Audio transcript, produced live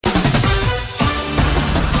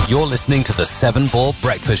You're listening to the 7 Ball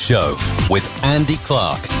Breakfast Show with Andy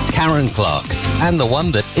Clark, Karen Clark, and the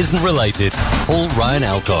one that isn't related, Paul Ryan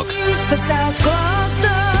Alcock. News for South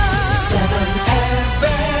Gloucester, 7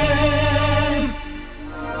 FM.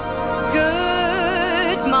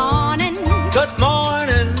 Good morning. Good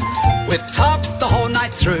morning. We've talked the whole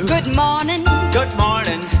night through. Good morning. Good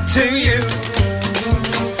morning to you.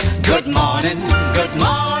 Good morning. Good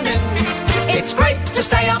morning. It's great to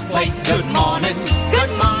stay up late. Good morning. Good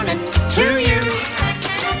morning to you.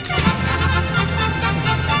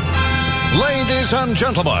 Ladies and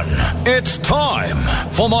gentlemen, it's time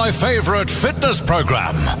for my favourite fitness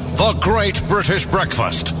programme, The Great British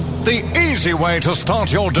Breakfast. The easy way to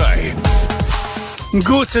start your day.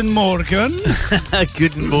 Guten Morgen.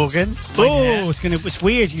 Guten Morgen. Oh, it's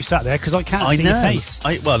weird you sat there because I can't see your face.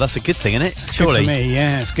 Well, that's a good thing, isn't it? It's Surely. good for me,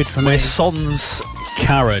 yeah, it's good for We're me. Sans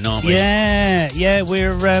Karen, aren't we? Yeah,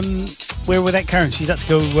 we're without Karen. She's had to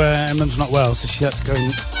go, her mum's not well, so she had to go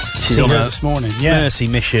and She's see on her a this morning. Yeah, mercy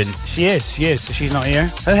mission. she is, so she's not here.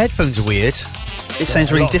 Her headphones are weird. It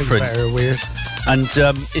sounds really A lot of things different. about her are weird. And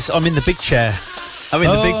I'm in the big chair. I'm in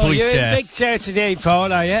the big boy's you're chair. in the big chair today,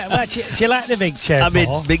 Paul, are you? Well, do you like the big chair, I'm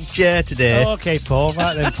Paul? in big chair today. Oh, okay, Paul.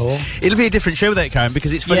 Right then, Paul. It'll be a different show without Karen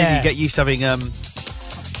because it's funny Yeah. you get used to having a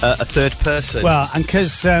third person. Well, and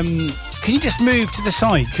because... can you just move to the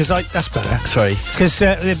side? Because that's better. Sorry. Because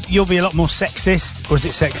you'll be a lot more sexist, or is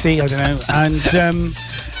it sexy? I don't know. And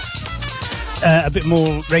a bit more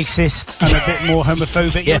racist and a bit more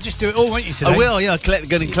homophobic. Yeah. You'll just do it all, won't you, today? I will, yeah. Go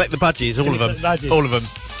and collect the badges, all of them. All of them.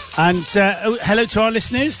 And hello to our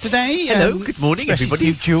listeners today. Hello, good morning, especially everybody. to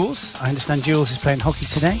you, Jules. I understand Jules is playing hockey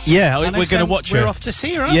today. Yeah, And I we're going to understand watch her. We're off to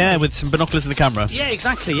see her, aren't Yeah, we? with some binoculars in the camera. Yeah,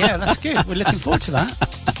 exactly. Yeah, that's good. We're looking forward to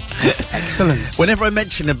that. Excellent. Whenever I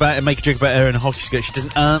mention about and make a joke about her in a hockey skirt, she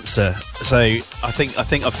doesn't answer. So I think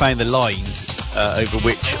I've found the line over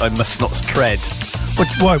which I must not tread.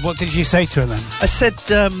 What did you say to her then? I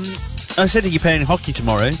said, are you playing hockey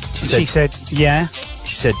tomorrow? She said, yeah.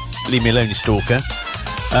 She said, leave me alone, you stalker.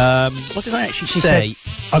 What did I actually She say?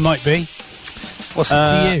 said, I might be. What's it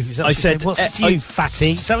to you? Is that what I she said, said, what's it to you,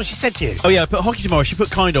 fatty? Is that what she said to you? Oh yeah, I put hockey tomorrow. She put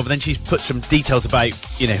kind of, and then she's put some details about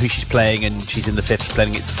who she's playing, and she's in the fifth playing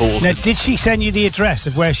against the fourth. Now, did she send you the address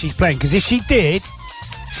of where she's playing? Because if she did,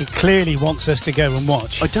 she clearly wants us to go and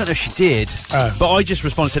watch. I don't know if she did, Oh. but I just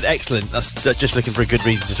responded and said, excellent. That's just looking for a good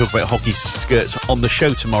reason to talk about hockey skirts on the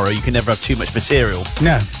show tomorrow. You can never have too much material.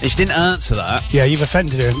 No. And she didn't answer that. Yeah, you've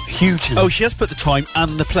offended her hugely. Oh, she has put the time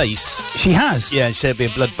and the place. She has? Yeah, she said it'd be a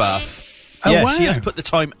bloodbath. Oh, yeah, wow. she has put the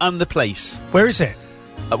time and the place. Where is it?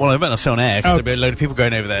 Well, I won't say on air because Oh. there'll be a load of people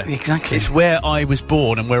going over there. Exactly. It's where I was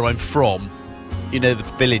born and where I'm from. You know, the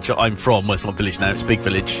village that I'm from. Well, it's not a village now, it's a big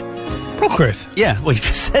village. Brockworth. Yeah, well, you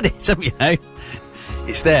just said it, haven't you?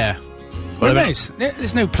 It's there. Well, Well,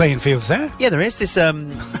 there's no playing fields there. yeah, there is this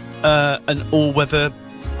an all-weather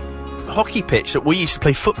hockey pitch that we used to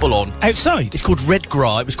play football on. Outside? It's called Red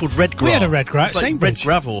Gra. It was called Red Gra. We had a Red Gra at It's like Sainsbury's. red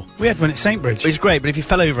gravel. We had one at St. Bridge. It was great, but if you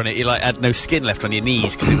fell over on it, you had no skin left on your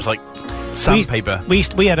knees because it was like sandpaper. We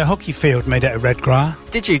had a hockey field made out of red gra.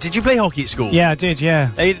 Did you play hockey at school? Yeah, I did, yeah.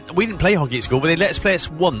 We didn't play hockey at school, but they let us play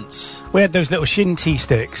it once. We had those little shinty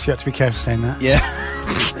sticks. You have to be careful saying that. Yeah.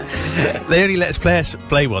 They only let us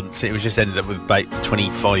play once. It was just ended up with about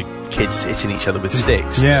 25 kids hitting ech other with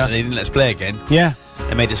sticks. Yeah. And they didn't let us play again. Yeah.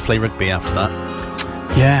 They made us play rugby after that.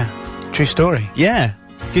 Yeah. True story. Yeah.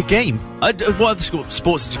 Good game. What other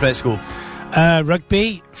sports did you play at school?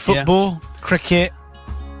 Rugby, football, cricket.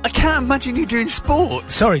 I can't imagine you doing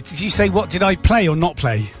sports. Sorry, did you say what did I play or not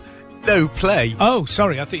play? No, play. Oh,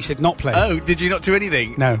 sorry, I thought you said not play. Oh, did you not do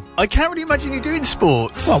anything? No. I can't really imagine you doing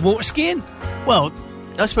sports. Well, water skiing? Well,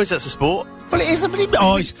 I suppose that's a sport. Well, it is.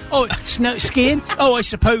 Snow skiing? Oh, I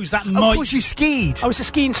suppose that might... Of course you skied. I was a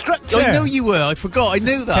ski instructor. I know you were. I forgot. I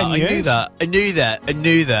knew that. 10 I years.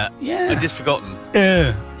 knew that. Yeah. I've just forgotten.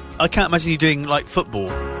 I can't imagine you doing, football.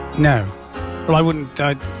 No. Well, I wouldn't...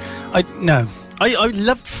 No. I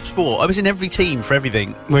loved sport. I was in every team for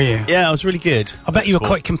everything. Were you? Yeah, I was really good. I bet you were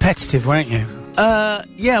quite competitive, weren't you?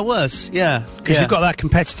 Yeah, I was. Yeah. Because you've got that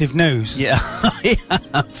competitive nose. Yeah, I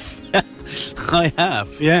have. I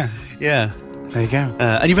have. Yeah. Yeah. There you go.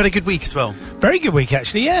 And you've had a good week as well. Very good week,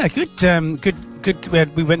 actually. Yeah, good.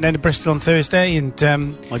 We went down to Bristol on Thursday and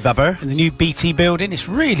My babber. in the new BT building. It's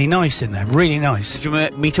really nice in there. Really nice. Did you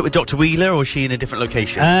meet up with Dr. Wheeler, or was she in a different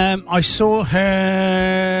location? I saw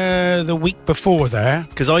her the week before there.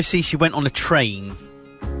 Because I see she went on a train.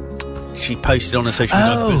 She posted on her social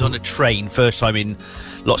media. Oh. It was on a train, first time in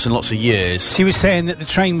lots and lots of years. She was saying that the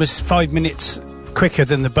train was 5 minutes quicker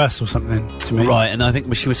than the bus or something to me. Right, and I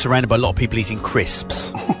think she was surrounded by a lot of people eating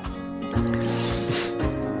crisps.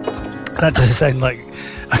 That does sound like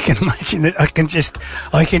I can imagine it. I can just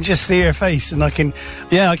see her face, and I can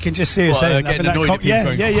just see her saying getting that annoyed at people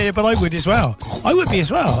going, yeah. But I would as well. I would be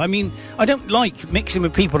as well. I mean, I don't like mixing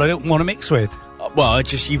with people I don't want to mix with. Well,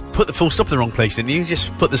 you put the full stop in the wrong place, didn't you? You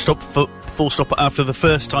just put the full stop after the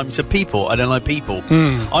first time you said people. I don't like people.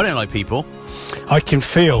 I don't like people. I can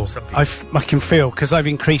feel. I can feel because I've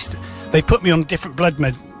increased. They put me on different blood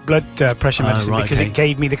pressure medicine because it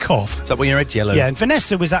gave me the cough. Is that why your head's yellow? Yeah, and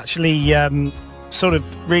Vanessa was actually sort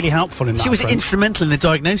of really helpful in that. She was front. instrumental in the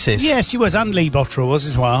diagnosis. Yeah, she was, and Lee Bottrell was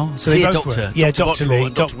as well. So See they a both doctor? were. Yeah, Dr. Dr. Bottrell Lee,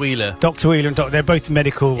 and Dr. Wheeler. Dr. Wheeler and they're both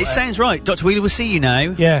medical. It sounds right. Dr. Wheeler will see you now.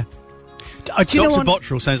 Yeah. Do you know Dr. what?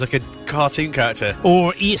 Bottrell sounds like a cartoon character.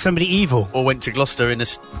 Or somebody evil. Or went to Gloucester in a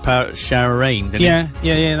shower of rain, didn't he?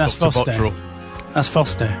 Yeah, that's Dr. Foster. Bottrell. That's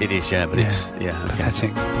Foster. It is, yeah, but it's... Yeah, okay.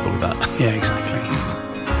 Pathetic. Probably that. Yeah, exactly.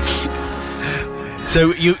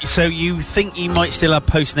 So you think you might still have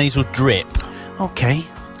postnasal drip? Okay.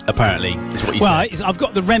 Apparently, is what you Well, said. I've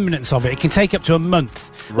got the remnants of it. It can take up to a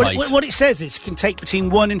month. Right. What it says is it can take between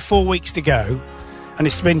 1 and 4 weeks to go, and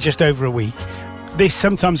it's been just over a week. This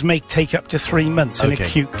sometimes may take up to 3 months in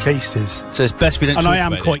acute cases. So it's best we don't And talk I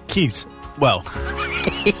am about quite it. cute, Well,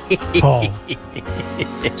 Paul.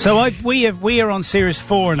 So we are on series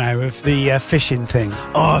 4 now of the fishing thing.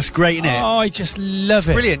 oh, it's great, isn't it? Oh, I just love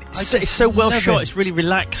it. Brilliant. It's so well love shot. it. It's really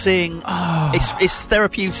relaxing. Oh. It's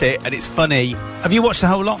therapeutic and it's funny. Have you watched the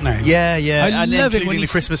whole lot now? Yeah. I and love then it when the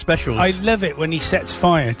he's- Christmas specials. I love it when he sets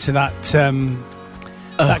fire to that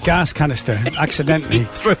that gas canister accidentally, He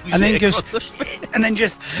throws and then it goes, across the field. and then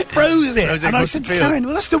just throws it. Throws it And I across said, the field. Karen,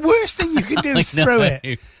 well, that's the worst thing you can do is I throw know.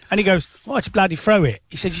 it. And he goes, why to bloody throw it?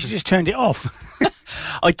 He said, you just turned it off.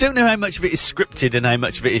 I don't know how much of it is scripted and how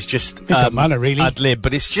much of it is just doesn't matter, really. ad lib,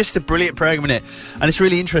 but it's just a brilliant program, isn't it? And it's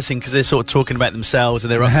really interesting because they're sort of talking about themselves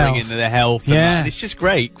and their upbringing health. and their health. And Yeah. that. And it's just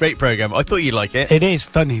great program. I thought you'd like it. It is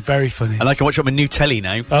funny, very funny. And I can watch it on my new telly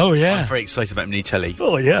now. Oh, yeah. I'm very excited about my new telly.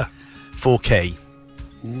 Oh, yeah. 4K.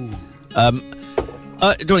 I don't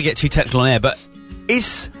want to get too technical on air, but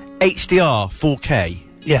is HDR 4K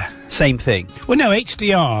Yeah. same thing? Well, no,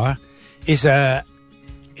 HDR is a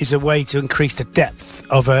way to increase the depth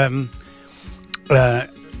of a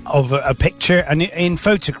picture. And in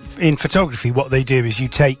photography, what they do is you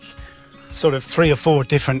take sort of 3 or 4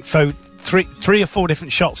 different three or four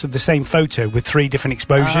different shots of the same photo with 3 different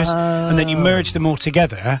exposures, and then you merge them all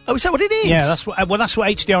together. Oh, is that what it is? Yeah, that's what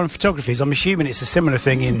HDR in photography is. I'm assuming it's a similar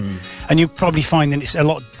thing and you probably find that it's a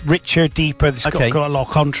lot richer, deeper. It's got a lot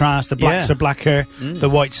of contrast. The blacks are blacker, the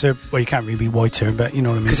whites are, well, you can't really be whiter, but you know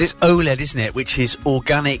what I mean. Because it's OLED, isn't it? Which is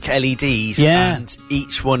organic LEDs, and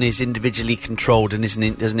each one is individually controlled and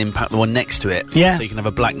doesn't impact the one next to it. Yeah. So you can have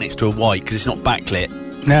a black next to a white because it's not backlit.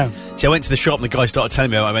 No. See, I went to the shop and the guy started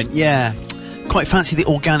telling me about it. I went, yeah, quite fancy the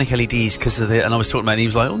organic LEDs because of the... And I was talking about it and he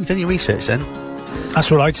was like, oh, you've done your research then?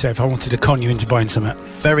 That's what I'd say if I wanted to con you into buying something.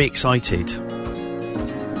 Very excited.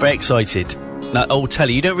 Very excited. That old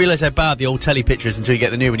telly. You don't realise how bad the old telly picture is until you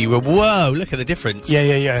get the new one. You go, whoa, look at the difference.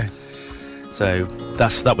 Yeah. So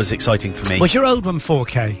that was exciting for me. Was your old one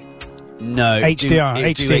 4K? No.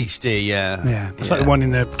 HDR, do HD. HD, yeah. Yeah. It's like the one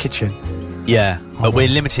in the kitchen. Yeah, but we're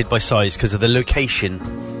limited by size because of the location.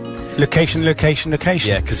 Location.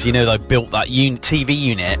 Yeah, because you know they built that TV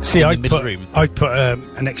unit in the middle room. I'd put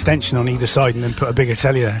an extension on either side and then put a bigger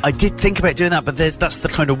telly there. I did think about doing that, but that's the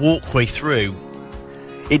kind of walkway through.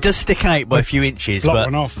 It does stick out by a few inches. Block but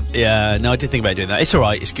one off. Yeah, no, I did think about doing that. It's all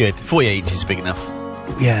right, it's good. 48 inches is big enough.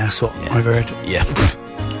 Yeah, that's what I've heard. Yeah.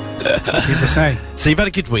 People say. So you've had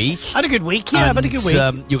a good week. Had a good week, yeah, I've had a good week.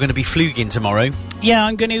 You're going to be fluging tomorrow. Yeah,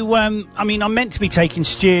 I'm going to, I'm meant to be taking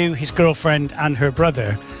Stu, his girlfriend, and her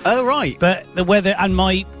brother. Oh, right. But the weather, and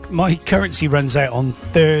my currency runs out on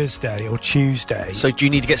Thursday or Tuesday. So do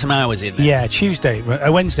you need to get some hours in there? Yeah,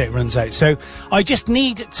 Wednesday it runs out. So I just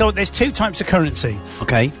need, so there's 2 types of currency.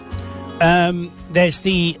 Okay. There's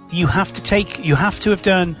you have to have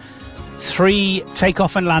done 3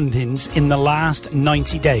 takeoff and landings in the last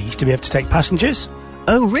 90 days to be able to take passengers.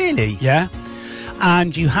 Oh, really? Yeah.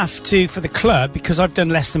 And you have to, for the club, because I've done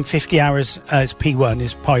less than 50 hours as P1,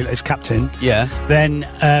 as pilot, as captain. Yeah. Then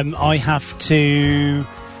I have to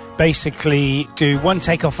basically do 1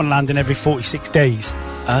 takeoff and landing every 46 days.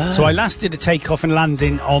 Oh. So I last did a takeoff and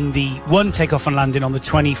landing on the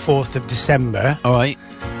 24th of December. All right.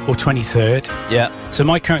 Or 23rd. Yeah. So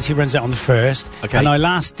my currency runs out on the 1st. Okay. And I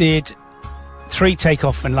last did 3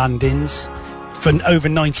 takeoff and landings for over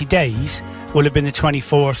 90 days. Will have been the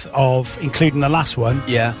 24th of, including the last one.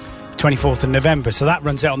 Yeah. 24th of November. So that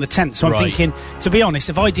runs out on the 10th. So I'm thinking, to be honest,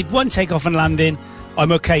 if I did 1 takeoff and landing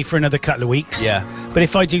I'm okay for another couple of weeks. Yeah. But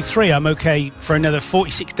if I do 3, I'm okay for another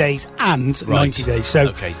 46 days and 90 days. So,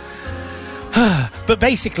 Okay. but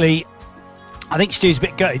basically, I think Stu's a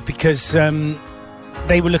bit gutted because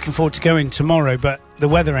they were looking forward to going tomorrow, but the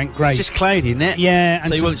weather ain't great. It's just cloudy, isn't it? Yeah,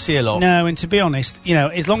 So you won't see a lot. No, and to be honest,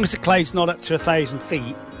 as long as the cloud's not up to 1,000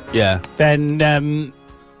 feet, Yeah. then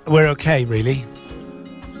we're okay, really.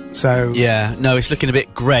 So Yeah. No, it's looking a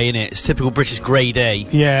bit grey, isn't it? It's typical British grey day.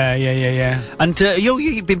 yeah. And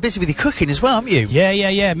you've been busy with your cooking as well, haven't you?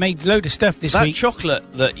 Yeah. Made a load of stuff this That week. chocolate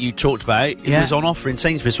that you talked about, it Yeah. was on offer in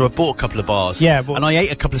Sainsbury's, so I bought a couple of bars. Yeah, but- and I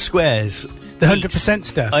ate a couple of squares. The Neat. 100%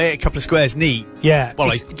 stuff. I ate a couple of squares neat. Yeah.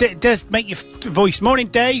 Well, It does make your voice. Morning,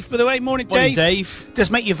 Dave. By the way, morning, Morning, Dave. Dave.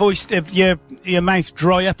 Does make your voice, your mouth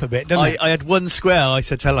dry up a bit, doesn't it? I had one square. I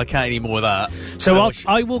said, "Tell I can't eat any more of that." So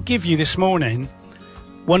I will give you this morning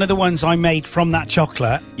one of the ones I made from that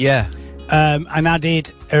chocolate, yeah, and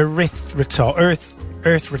added erythritol,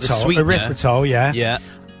 sweetener. erythritol, yeah.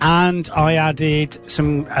 and I added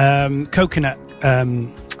some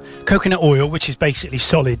coconut oil, which is basically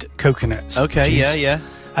solid coconut. Okay, juice. yeah.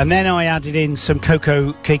 And then I added in some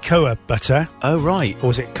cocoa butter, Oh right, or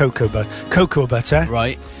was it cocoa butter? Cocoa butter,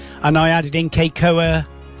 right. and I added in cocoa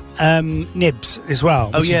nibs as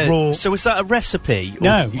well. Oh which is yeah. raw. So was that a recipe? Or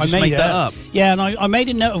No, you I just made it that up. Yeah, and I made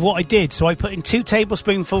a note of what I did. So I put in 2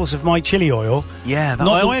 tablespoonfuls of my chili oil. Yeah,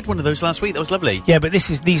 Not the- I had one of those last week. That was lovely. Yeah, but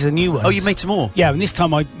these are new ones. Oh, you made some more? Yeah, and this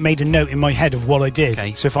time I made a note in my head of what I did.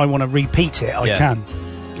 Okay. So if I want to repeat it, I Yeah. can.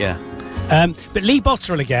 Yeah. But Lee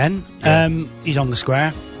Botterill again, Yeah. he's on the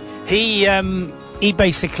square. He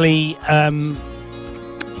basically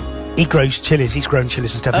he grows chilies. He's grown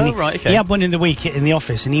chilies and stuff. Oh, and right, okay. He had one in the week in the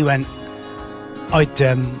office, and he went, I'd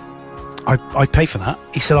pay for that.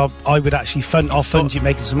 He said, I would actually I'll fund you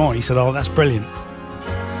making some more. He said, oh, that's brilliant.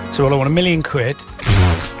 So I want £1 million.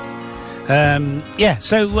 Yeah,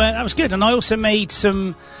 so that was good. And I also made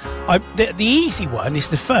some. The easy one is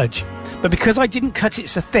the fudge, but because I didn't cut it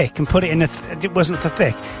so thick and put it in it wasn't so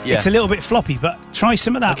thick. Yeah. It's a little bit floppy. But try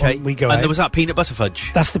some of that Okay. when we go And out. there was that peanut butter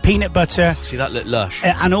fudge. That's the peanut butter, See, that looked lush.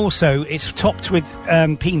 and also it's topped with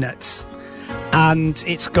peanuts, and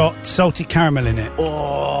it's got salted caramel in it.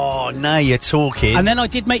 Oh, now you're talking. And then I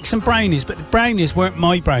did make some brownies, but the brownies weren't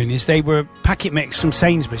my brownies. They were packet mix from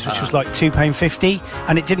Sainsbury's, which was like £2.50,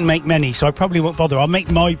 and it didn't make many, so I probably won't bother. I'll make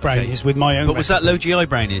my brownies with my own. But was that recipe. low GI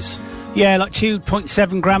brownies? Yeah, like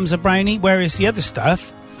 2.7 grams of brownie, whereas the other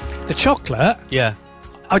stuff, the chocolate, Yeah.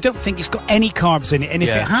 I don't think it's got any carbs in it, and if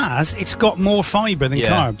Yeah. it has, it's got more fibre than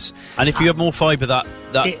Yeah. carbs. And if you have more fibre, that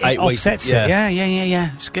It outweighs offsets it. Yeah.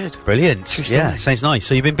 It's good. Brilliant. True Yeah, story. sounds nice.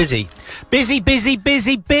 So you've been busy. Busy.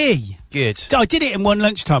 Good. I did it in one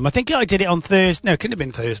lunchtime. I think I did it on Thursday. No, it couldn't have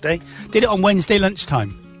been Thursday. Did it on Wednesday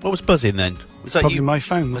lunchtime. What was buzzing then? Was that Probably you? my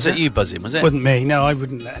phone. Was it you buzzing? Was it? Wasn't me. No, I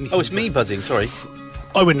wouldn't let anything. Oh, it's me buzzing. Sorry.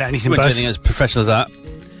 I wouldn't let anything You weren't buzz. doing it as professional as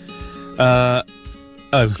that.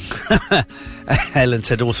 Helen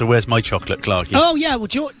said also, "Where's my chocolate, Clarky?" Oh yeah. Well,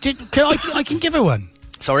 I can give her one.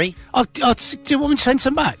 Sorry. Do you want me to send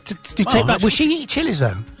some back? To take back? actually- Will she eat chilies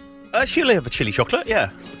though? She'll have a chili chocolate.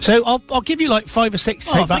 Yeah. So I'll give you like 5 or 6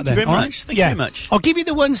 to Oh, take back thank you then. very all much. right? Thank you very much. I'll give you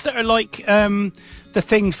the ones that are like the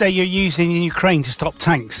things that you're using in Ukraine to stop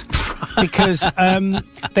tanks, because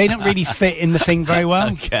they don't really fit in the thing very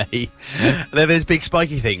well. Okay. They're those big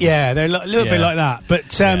spiky things. Yeah, they're a little bit Yeah. like that.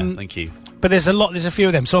 But Yeah, thank you. But there's a few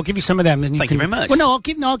of them. So I'll give you some of them, and Thank you very much. Well, no, I'll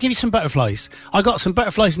give you some butterflies. I got some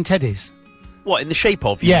butterflies and teddies. What, in the shape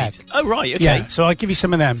of? You Yeah. mean? Oh right. Okay. Yeah, so I'll give you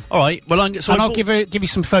some of them. All right. Well, And I'll give you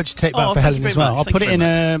some fudge to take back Oh, for thank Helen you as very well. much. I'll Thank put you it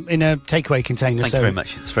very in a takeaway container. Thank so you very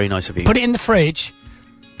much. It's very nice of you. Put it in the fridge,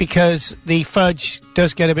 because the fudge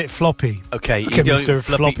does get a bit floppy. Okay. Okay, Mr.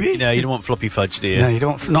 Floppy. You know, you don't want floppy fudge, do you? No, you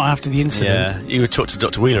don't. Not after the incident. Yeah. You would talk to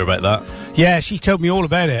Dr. Wheeler about that. Yeah, she told me all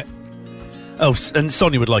about it. Oh, and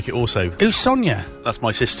Sonia would like it also. Who's Sonia? That's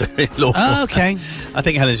my sister-in-law. Oh, okay. I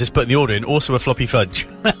think Helen's just putting the order in. Also a floppy fudge.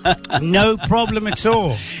 No problem at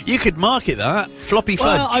all. You could market that. Floppy fudge.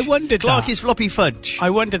 Well, I wondered that. Clarky's floppy fudge.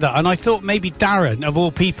 I wondered that, and I thought maybe Darren, of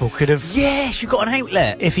all people, could have, Yes, you've got an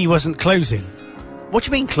outlet. if he wasn't closing. What do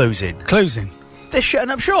you mean closing? Closing. They're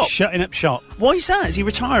shutting up shop. Shutting up shop. Why is that? Is he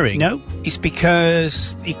retiring? No, it's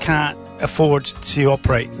because he can't afford to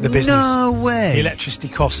operate the business. No way. The electricity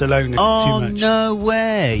costs alone are Oh, too much. no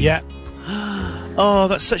way. Yeah. Oh,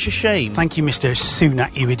 that's such a shame. Thank you, Mr.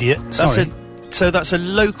 Sunak, you idiot. Sorry. So that's a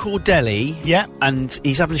local deli. Yeah. And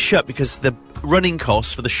he's having to shut because the running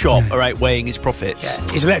costs for the shop are outweighing his profits.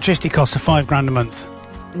 His electricity costs are £5,000 a month.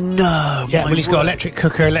 No. Yeah, my well, he's got word. electric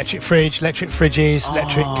cooker, electric fridge, electric fridges,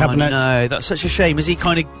 electric cabinets. No, that's such a shame. Is he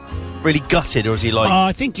kind of really gutted, or is he like? Oh,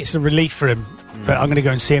 I think it's a relief for him. But I'm going to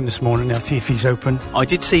go and see him this morning. I'll see if he's open. I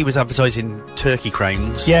did see he was advertising turkey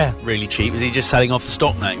crowns. Yeah. Really cheap. Is he just selling off the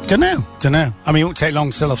stock now? Don't know. I mean, it won't take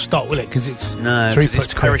long to sell off stock, will it? Because it's No, 3 'cause it's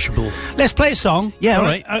foot square. perishable. Let's play a song. Yeah, all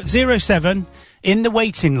right. 07, In the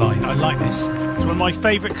Waiting Line. I like this. It's one of my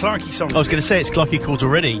favourite Clarky songs. I was going to say it's Clocky Chords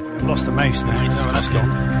already. I've lost the mouse now. It's No, that's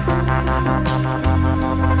gone.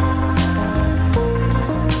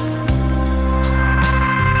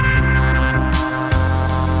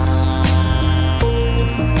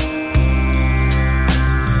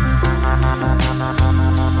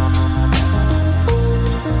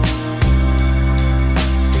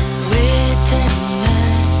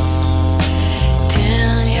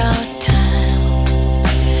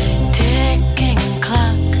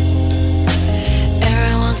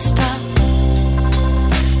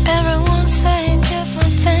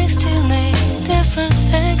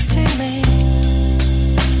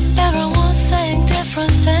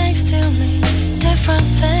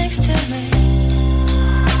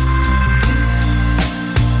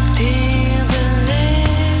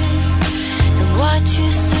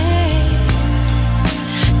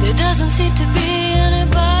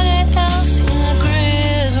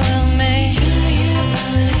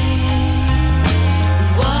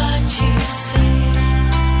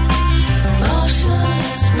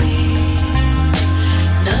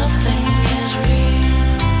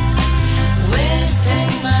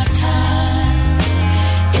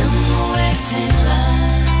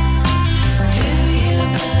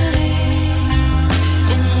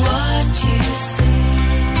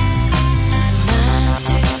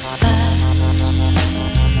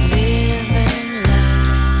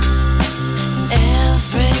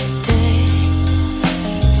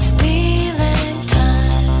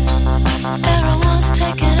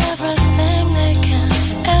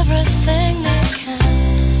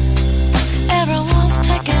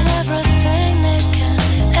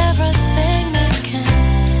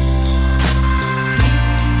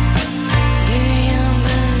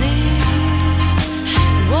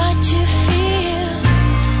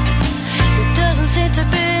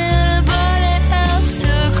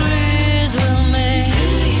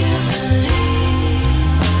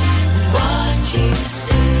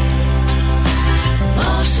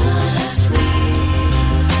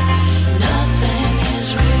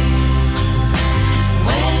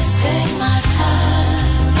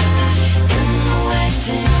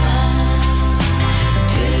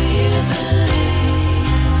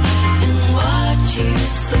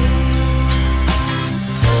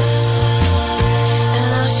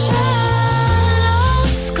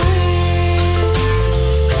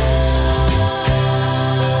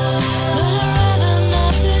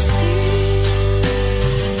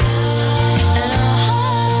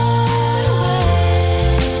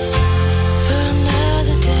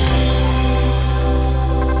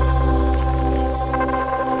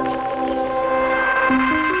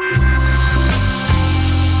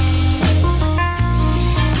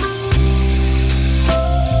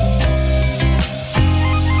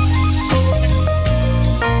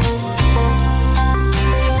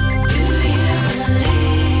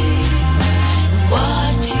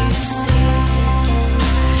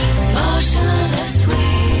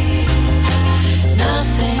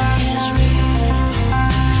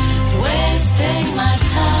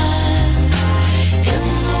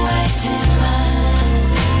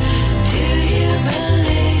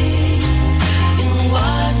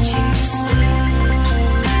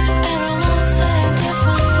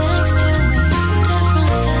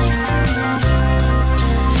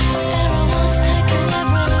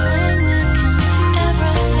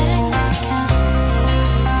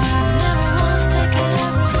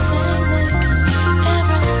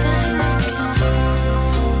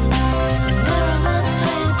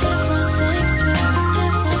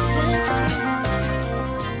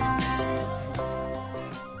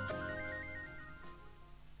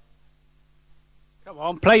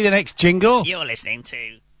 Play the next jingle. You're listening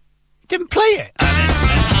to... Didn't play it.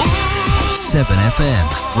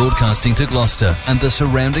 7FM, broadcasting to Gloucester and the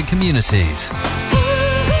surrounding communities.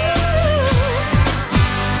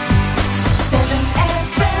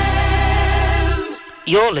 7FM.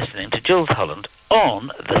 You're listening to Jules Holland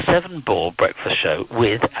on the 7 Ball Breakfast Show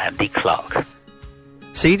with Andy Clark.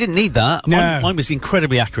 So you didn't need that. No. Mine was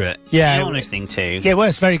incredibly accurate. Yeah. You're listening to... Yeah, well,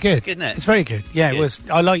 it's very good. It's good, isn't it? It's very good. Yeah, Good. it was.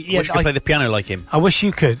 I like. Yeah, Wish I could play the piano like him I wish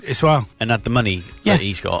you could as well. and had the money Yeah. that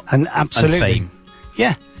he's got. And absolutely. And fame.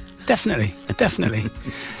 Yeah, definitely, definitely.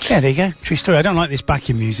 Yeah, there you go. True story. I don't like this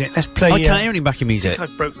backing music. Let's play. I can't hear any backing music. I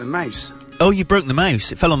broke the mouse. Oh, you broke the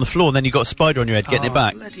mouse. It fell on the floor and then you got a spider on your head getting it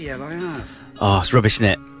back. Bloody hell, I have. Oh, it's rubbish, isn't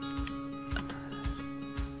it?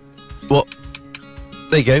 What?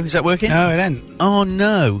 There you go. Is that working? No, it ain't. Oh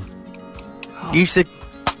no! Use the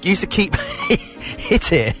keep.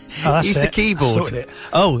 Hit it. Oh, that's Use it. the keyboard. Sorted it.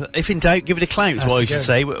 Oh, if in doubt, give it a claim. Is That's what I the used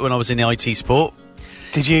to go. say when I was in the IT support.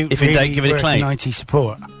 Did you If in really doubt, give it a work claim. in IT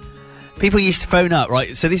support? People used to phone up,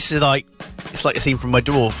 right? So this is like, it's like a scene from My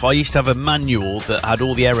Dwarf. I used to have a manual that had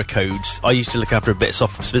all the error codes. I used to look after a bit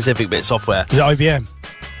of specific bit of software. Was it IBM?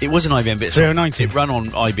 It was an IBM bit of 3090? It ran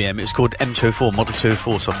on IBM. It was called M204, Model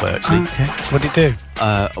 204 software, actually. Okay. What did it do?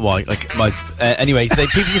 Why? Like my. Anyway,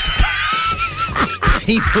 people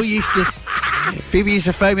used to. People used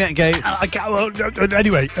to phone me out and go,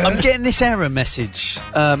 Anyway. I'm getting this error message. Do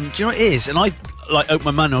you know what it is? And I open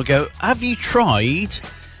my manual and go, have you tried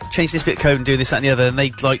change this bit of code and do this, that and the other? And they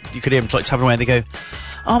you could hear them tapping away and they go,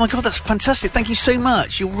 oh my god, that's fantastic, thank you so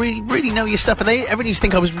much, you really know your stuff. And everyone used to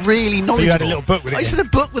think I was really knowledgeable. You had a little book with it I used in. to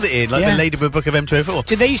have a book with it in, like Yeah. the Ladybird book of M204.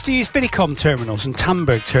 Did they used to use Vidicom terminals and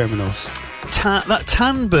Tandberg terminals? That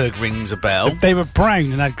Tandberg rings a bell. They were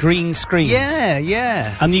brown and had green screens.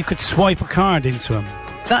 Yeah. And you could swipe a card into them.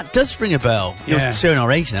 That does ring a bell. You're Yeah. showing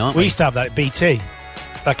our age now, aren't We we? used to have that at BT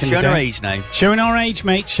back in Showing the our day. age now. Showing our age,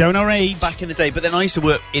 mate. Showing our age. Back in the day, but then I used to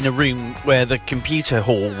work in a room where the computer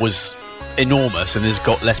hall was enormous and has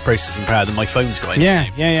got less processing power than my phone's got.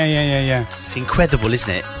 Yeah. It's incredible,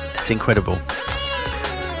 isn't it? It's incredible.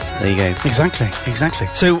 There you go. Exactly.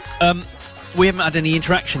 So, we haven't had any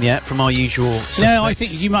interaction yet from our usual suspects. No, I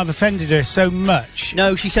think you might have offended her so much.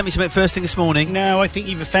 No, she sent me something first thing this morning. No, I think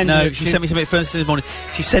you've offended her. No, she sent me something first thing this morning.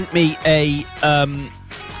 She sent me a,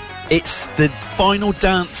 it's the final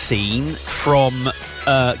dance scene from,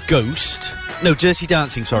 Ghost. No, Dirty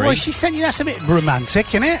Dancing, sorry. Well, she sent you. That's a bit romantic,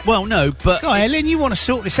 isn't it? Well, no, but... God, Ellen, you want to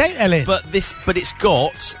sort this out, Ellen? But it's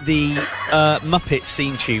got the Muppets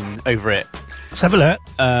theme tune over it. Let's have a look.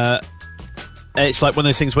 It's like one of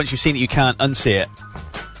those things, once you've seen it, you can't unsee it.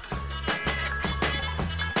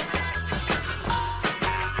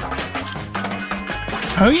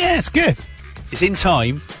 Oh, yeah, it's good. It's in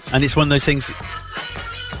time, and it's one of those things...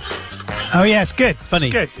 Oh, yeah, it's good. Funny.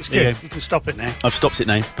 It's good. It's There you good. go. You can stop it now. I've stopped it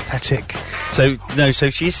now. Pathetic. So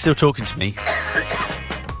she is still talking to me.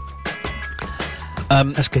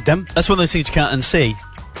 That's good, then. That's one of those things you can't unsee.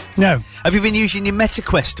 No. Have you been using your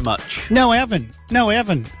MetaQuest much? No, I haven't.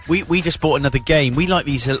 We just bought another game. We like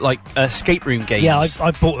these escape room games. Yeah,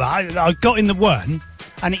 I bought that. I got in the one,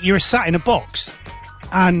 and you were sat in a box,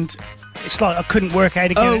 and it's like I couldn't work out how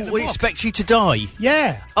to get out of the we box. expect you to die.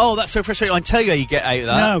 Yeah. Oh, that's so frustrating. I can tell you how you get out of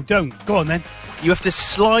that. No, don't. Go on, then. You have to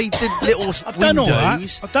slide the little I've done all that.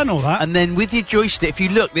 windows. I've done all that. And then with your joystick, if you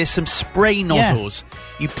look, there's some spray nozzles.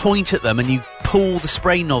 You point at them and you pull the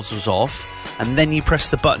spray nozzles off, and then you press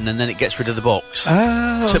the button, and then it gets rid of the box.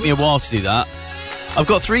 Oh. Took me a while to do that. I've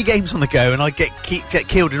got 3 games on the go, and I get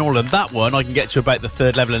killed in all of them. That one, I can get to about the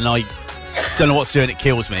 3rd level, and I don't know what to do, and it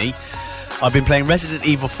kills me. I've been playing Resident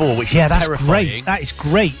Evil 4, which is that's terrifying. great. That is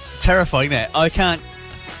great. Terrifying, isn't it? I can't...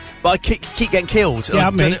 But I keep getting killed. Yeah,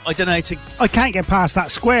 I don't know how to... I can't get past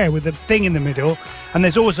that square with the thing in the middle, and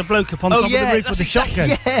there's always a bloke up on top of the roof with a shotgun.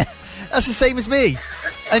 Yeah, that's the same as me.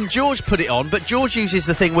 And George put it on, but George uses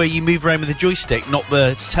the thing where you move around with the joystick, not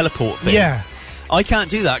the teleport thing. Yeah. I can't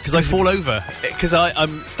do that because I fall over. Because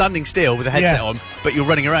I'm standing still with the headset on, but you're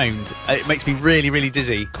running around. It makes me really, really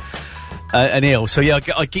dizzy and ill. So yeah,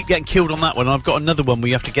 I keep getting killed on that one. And I've got another one where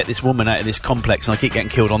you have to get this woman out of this complex, and I keep getting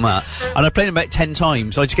killed on that. And I played it about 10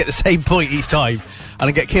 times. So I just get the same point each time, and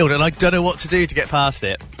I get killed, and I don't know what to do to get past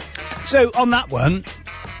it. So on that one,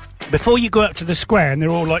 before you go up to the square and they're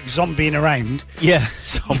all like zombieing around, Yeah.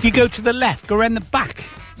 if you go to the left, go around the back.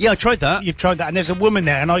 Yeah, I tried that. You've tried that, and there's a woman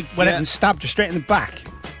there, and I went Yeah. out and stabbed her straight in the back.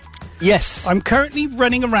 Yes. I'm currently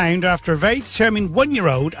running around after a very determined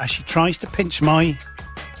 1-year-old as she tries to pinch my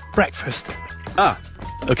breakfast.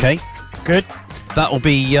 Okay. Good. That'll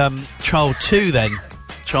be child 2 then.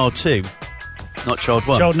 Child 2. Not child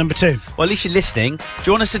 1. Child number 2. Well, at least you're listening. Do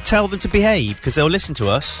you want us to tell them to behave? Because they'll listen to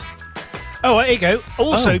us. Oh, there you go.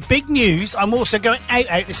 Also, Oh. big news. I'm also going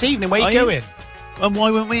out this evening. Where Are you you? going? And why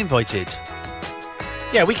weren't we invited?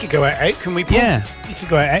 Yeah, we could go out. Can we? Paul? Yeah. You could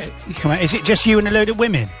go out. You come out. Is it just you and a load of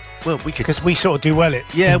women? Well, we could. Because we sort of do well at.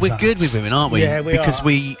 Yeah, things we're like good with women, aren't we? Yeah, we because are.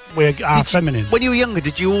 we. We're Did feminine. When you were younger,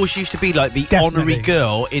 did you always used to be like the Definitely. honorary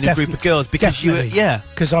girl in a group of girls? Because you were. Yeah.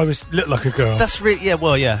 Because I looked like a girl. That's really. Yeah,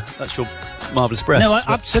 well, yeah. That's your marvellous breasts. no, but-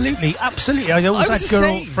 absolutely. I always I was had the girl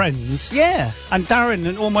same. friends. Yeah. And Darren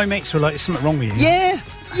and all my mates were like, "There's something wrong with you." Yeah.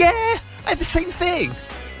 Yeah. I had the same thing.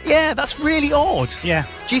 Yeah, that's really odd. Yeah.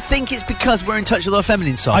 Do you think it's because we're in touch with our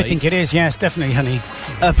feminine side? I think it is. Yes, definitely, honey.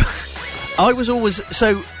 I was always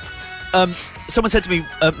so. Someone said to me,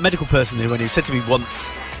 a medical person who said to me once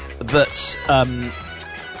that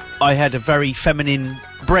I had a very feminine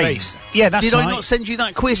brain. Face. Yeah, that's Did right. I not send you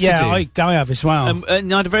that quiz Yeah, to do? I have as well.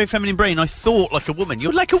 And I had a very feminine brain. I thought like a woman.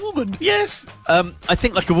 You're like a woman. yes. I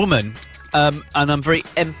think like a woman. And I'm very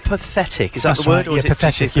empathetic. Is that That's the word? right. Or is Yeah, it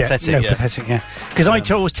pathetic, yeah. pathetic? No, Yeah. pathetic, yeah. Because I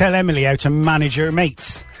always tell Emily how to manage her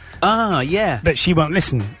mates, Ah, yeah. but she won't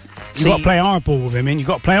listen. See- You've got to play hardball with women. You've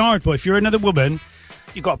got to play hardball. If you're another woman,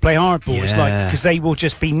 you've got to play hardball. It's like, Yeah. because they will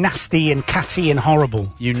just be nasty and catty and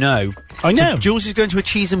horrible. You know. I know. So Jules is going to a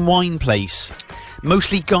cheese and wine place.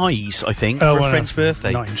 Mostly guys, I think, Oh, for well, a friend's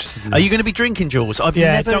birthday. not interested in Are you going to be drinking, Jules? I've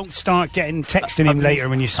Yeah, never... don't start texting him later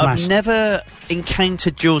when you're smashed. I've never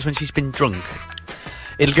encountered Jules when she's been drunk.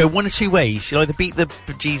 It'll go one or two ways. She'll either beat the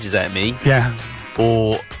Jesus out of me, Yeah.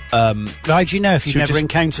 or... How do you know if you've she'll never just-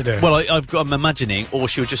 encounted her? Well, I'm imagining, or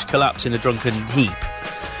she'll just collapse in a drunken heap.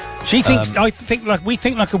 she thinks. I think like we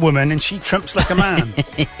think like a woman, and she trumps like a man.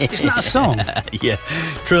 Isn't that a song? Yeah,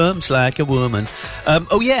 trumps like a woman.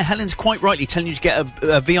 Oh yeah, Helen's quite rightly telling you to get a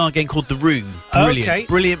VR game called The Room. Brilliant, Okay.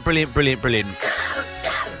 brilliant.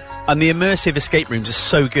 And the immersive escape rooms are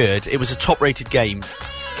so good. It was a top-rated game.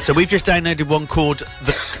 So we've just downloaded one called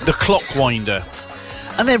the Clockwinder,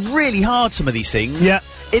 and they're really hard. Some of these things. Yeah.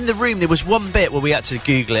 In the room, there was one bit where we had to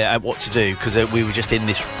Google it out what to do because we were just in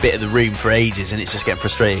this bit of the room for ages, and it's just getting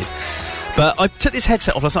frustrated. But I took this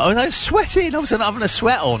headset off last night. I was sweating. I was having a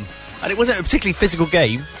sweat on, and it wasn't a particularly physical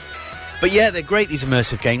game. But yeah, they're great. These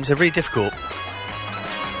immersive games. They're really difficult.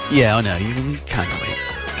 Yeah, I know. You can't wait.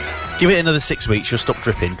 Give it another 6 weeks. You'll stop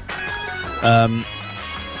dripping.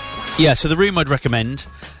 Yeah. So The Room I'd recommend.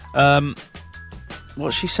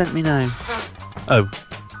 What she sent me now? Oh,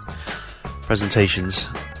 presentations.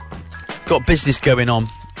 Got business going on.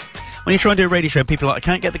 When you try and do a radio show, people are like, I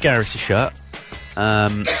can't get the garage to shut.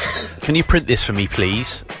 Can you print this for me,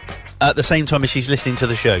 please? At the same time as she's listening to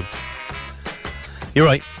the show. You're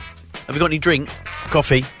right. Have you got any drink?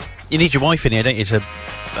 Coffee? You need your wife in here, don't you, to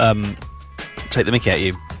take the mickey at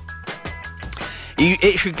you?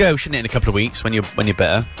 It should go, shouldn't it, in a couple of weeks when you're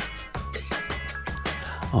better?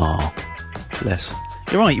 Oh, bless.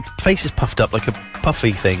 You're right. Your face is puffed up like a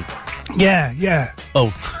puffy thing. Yeah. Oh,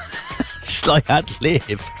 just like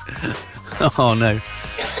ad-lib. Oh, no.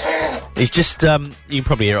 It's just, you can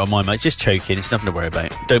probably hear it on my mic. It's just choking. It's nothing to worry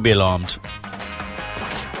about. Don't be alarmed.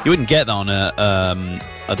 You wouldn't get that on a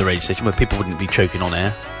other radio station where people wouldn't be choking on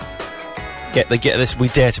air. They get this. We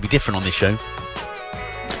dare to be different on this show.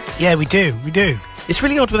 Yeah, we do. It's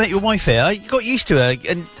really odd without your wife here. You got used to her,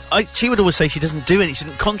 and she would always say she doesn't do anything, she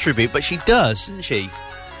doesn't contribute, but she does, doesn't she?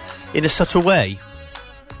 In a subtle way.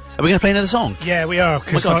 Are we going to play another song? Yeah, we are,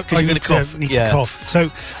 because Oh my God, 'cause I you're need, gonna cough. need Yeah. to cough.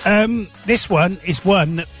 So, this one is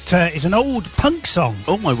one that is an old punk song.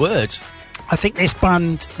 Oh, my word. I think this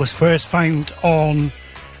band was first found on,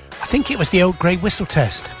 I think it was the old Grey Whistle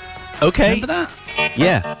Test. Okay. Remember that?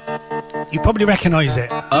 Yeah. You probably recognise it.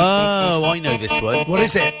 Oh, I know this one. What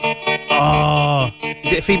is it? Oh.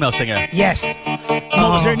 Is it a female singer? Yes.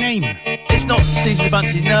 What was her name? It's not Susan the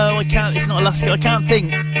Banshees. No, I can't. It's not Alaska. I can't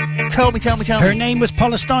think. Tell me. Her name was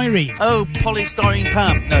Polystyrene. Oh, Polystyrene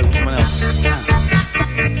Pam. No, someone else.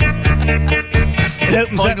 It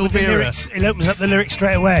opens up Final with the Vera. lyrics. It opens up the lyrics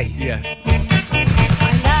straight away. Yeah.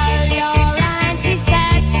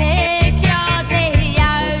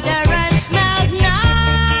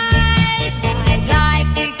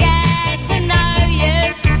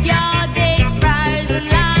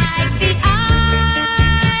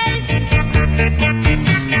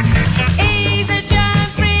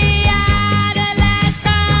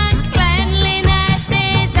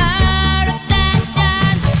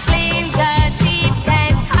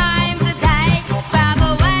 Scrub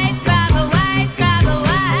away,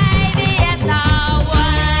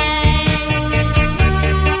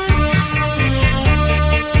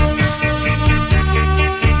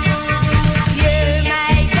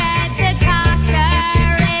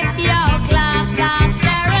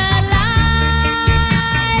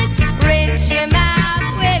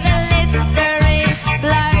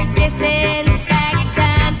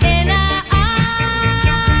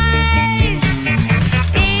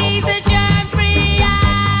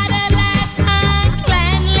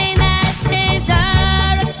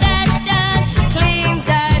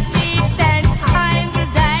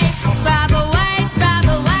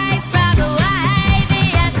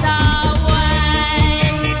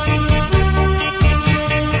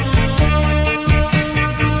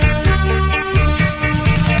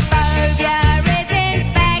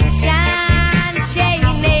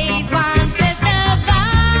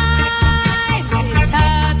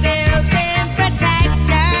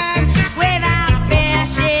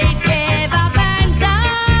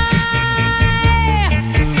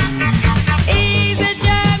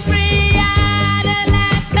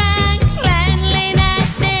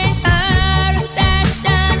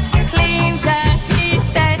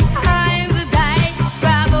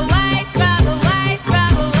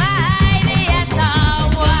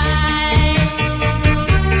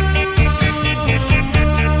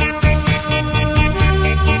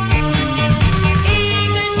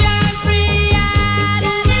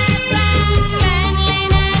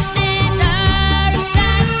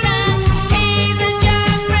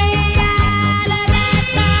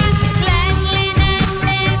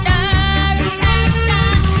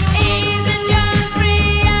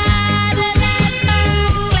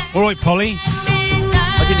 Polly.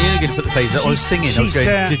 I didn't even going to put the phaser. I was singing. I was she's,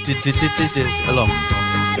 going along.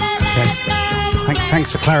 Okay.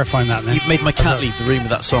 Thanks for clarifying that then. You've made my cat leave the room with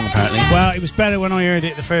that song, apparently. Well, it was better when I heard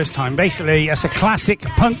it the first time. Basically, it's a classic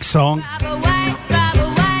punk song.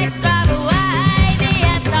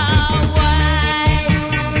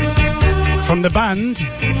 From the band.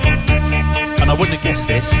 And I wouldn't have guessed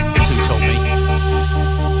this until you told me.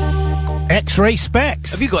 X-Ray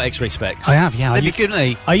Specs. Have you got X-Ray Specs? I have, yeah. They'd be good, aren't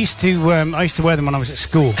they? I used to wear them when I was at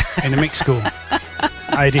school, in a mixed school.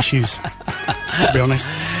 I had issues, to be honest.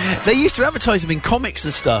 They used to advertise them in comics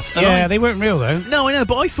and stuff. And Yeah, they weren't real though. No, I know,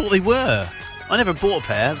 but I thought they were. I never bought a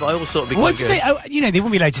pair, but I always thought it'd be quite good. They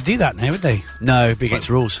wouldn't be allowed to do that now, would they? No, it'd be against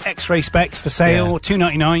the rules. X-Ray Specs for sale,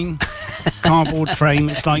 $2.99, cardboard frame.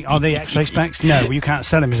 It's like, are they X-Ray Specs? No, well, you can't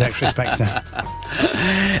sell them as X-Ray Specs then.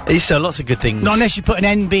 They used to sell lots of good things. Not unless you put an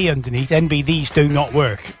NB underneath. NB, these do not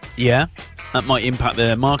work. Yeah, that might impact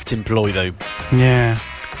their marketing ploy, though. Yeah.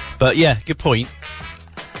 But yeah, good point.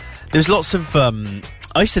 There's lots of...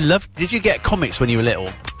 I used to love... Did you get comics when you were little?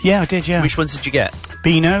 Yeah, I did, yeah. Which ones did you get?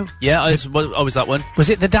 Beano. Yeah, I was that one. Was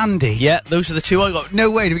it the Dandy? Yeah, those are the two I got. No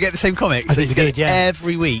way, did we get the same comics? I think we did, yeah.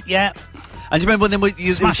 Every week. Yeah. And do you remember when there was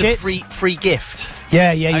Smash a Hits? free gift?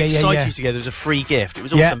 Yeah. Excited you together, there was a free gift. It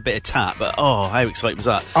was also a bit of tat, but oh, how exciting was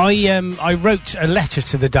that? I wrote a letter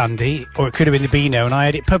to the Dandy, or it could have been the Beano, and I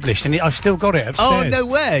had it published, and I've still got it upstairs. Oh, no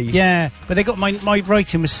way! Yeah, but they got my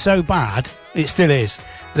writing was so bad, it still is,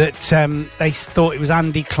 that they thought it was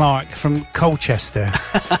Andy Clark from Colchester.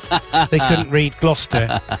 They couldn't read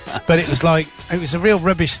Gloucester. But it was a real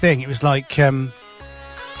rubbish thing. It was like, it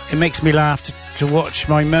makes me laugh to watch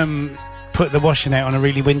my mum put the washing out on a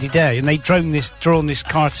really windy day. And they'd drawn this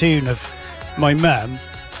cartoon of my mum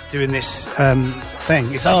doing this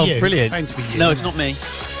thing. Is that you? Brilliant. It's supposed to be you. No, it's not me.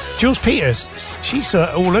 Jules Peters, she's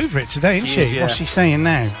all over it today, isn't she? Yeah. What's she saying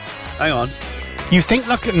now? Hang on. You think,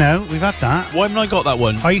 no, we've had that. Why haven't I got that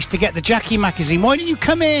one? I used to get the Jackie magazine. Why didn't you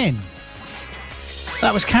come in?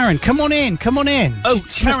 That was Karen. Come on in. Oh,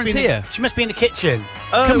 She must Karen's be here. She must be in the kitchen.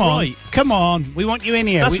 Oh, come on. right. Come on. We want you in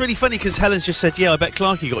here. That's really funny because Helen's just said, yeah, I bet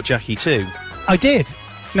Clarky got Jackie too. I did.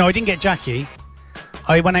 No, I didn't get Jackie.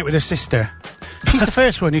 I went out with her sister. She's the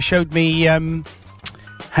first one who showed me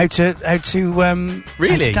how to dance.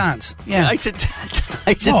 Yeah. How to dance. Oh,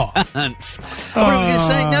 What were we going to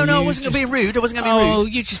say? No, I you wasn't going to just- be rude. I wasn't going to be rude. Oh,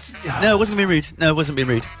 you just... No, I wasn't going to be rude. No, I wasn't being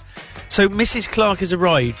rude. So Mrs. Clark has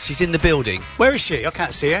arrived. She's in the building. Where is she? I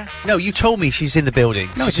can't see her. No, you told me she's in the building.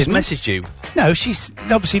 No, I she just didn't. messaged you. No, she's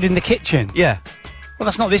obviously in the kitchen. Yeah. Well,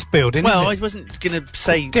 that's not this building, Well, I is it? wasn't going to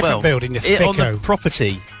say... Different building, you on the thicko.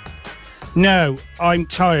 property. No, I'm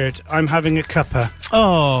tired. I'm having a cuppa.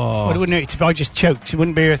 Oh. Well, it wouldn't hurt to, I just choked. It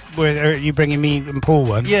wouldn't be worth you bringing me and Paul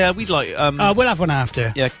one. Yeah, we'd like... We'll have one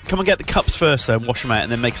after. Yeah, come and get the cups first, though, and wash them out,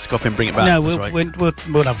 and then make us a coffee and bring it back. No, That's we'll right.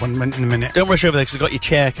 we'll have one in a minute. Don't rush over there, because I've got your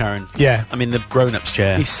chair, Karen. Yeah. I mean, the grown-up's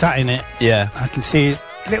chair. He's sat in it. Yeah. I can see his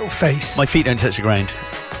little face. My feet don't touch the ground.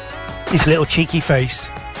 His little cheeky face.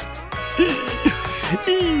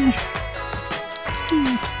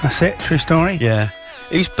 That's it. True story. Yeah.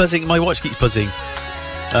 Who's buzzing? My watch keeps buzzing.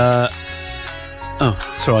 It's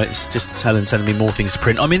alright. It's just Helen sending me more things to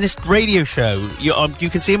print. I'm in this radio show. You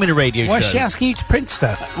can see him in a radio Why show. is she asking you to print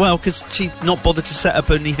stuff? Well, because she's not bothered to set up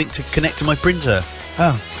anything to connect to my printer.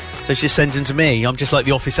 Oh. So she just sends them to me. I'm just like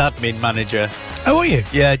the office admin manager. Oh, are you?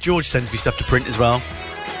 Yeah, George sends me stuff to print as well.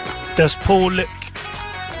 Does Paul look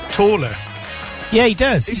taller? Yeah, he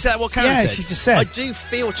does. Is that what Karen Yeah, said? she just said. I do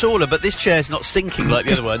feel taller, but this chair's not sinking like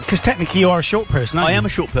the other one. Because technically you are a short person, aren't I you? am a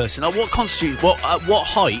short person. What constitutes... What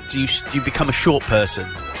height do you become a short person?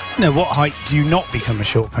 No, what height do you not become a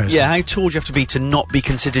short person? Yeah, how tall do you have to be to not be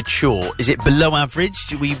considered short? Is it below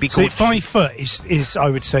average? Will you be So called... 5 foot is I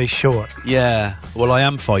would say short. Yeah. Well, I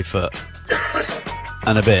am 5 foot.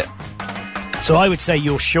 And a bit. So I would say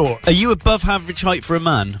you're short. Are you above average height for a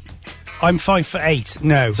man? I'm 5'8".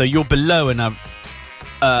 No. So you're below an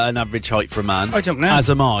average height for a man? I don't know.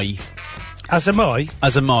 As am I. As am I.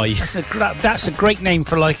 As am I. That's a great name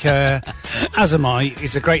for like a... As am I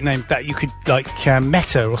is a great name that you could like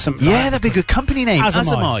Meta or something Yeah, like that. that'd be a good company name. As am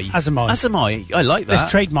am I. I. As am I. As am I. I like that.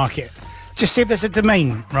 Let's trademark it. Just see if there's a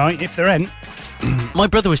domain, right? If there ain't... My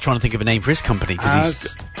brother was trying to think of a name for his company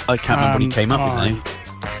because I can't remember what he came up with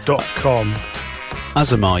now. .com.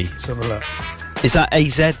 As am I. Let's have a look. Is that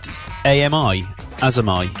AZAMI? As am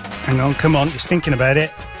I. Hang on, come on. Just thinking about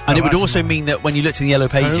it. And it Oh, would as also am I. mean that when you looked in the yellow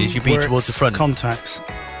pages, you'd be Homework towards the front. Contacts.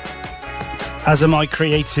 As am I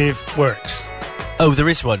Creative Works. Oh, there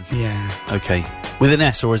is one. Yeah. Okay. With an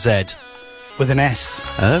S or a Z? with an S.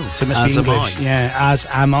 Oh, So it must as be am English. I. Yeah, as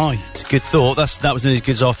am I. It's a good thought. That was as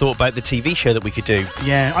good as I thought about the TV show that we could do.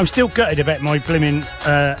 Yeah, I'm still gutted about my blimmin'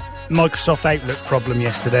 Microsoft Outlook problem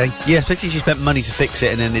yesterday. Yeah, especially you spent money to fix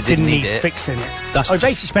it and then it didn't need it. fixing it. That's I just-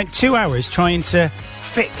 basically spent 2 hours trying to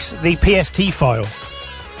fix the PST file,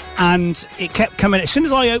 and it kept coming. As soon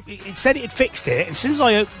as it said it had fixed it. As soon as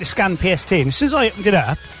I opened the scan PST, and as soon as I opened it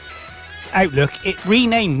up, Outlook, it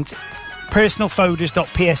renamed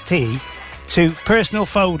personalfolders.pst to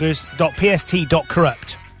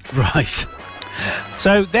personalfolders.pst.corrupt. Right.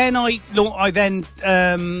 So then I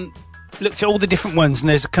looked at all the different ones, and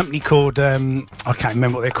there's a company called I can't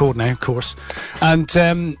remember what they're called now, of course, and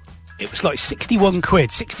it was like 67 quid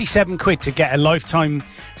to get a lifetime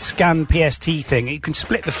scan PST thing. You can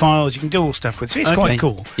split the files, you can do all stuff with it. So it's quite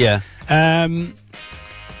cool. Yeah. And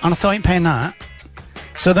I thought I ain't paying that.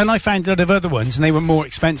 So then I found a lot of other ones, and they were more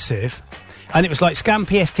expensive. And it was like scan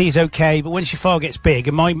PST is okay, but once your file gets big,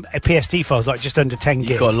 and my PST file's like just under 10 gig.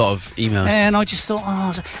 You've got a lot of emails. And I just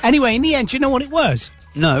thought, anyway, in the end, do you know what it was?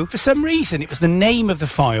 No. For some reason, it was the name of the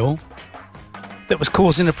file that was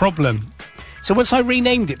causing a problem. So once I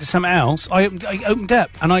renamed it to something else, I opened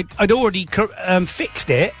up, and I'd already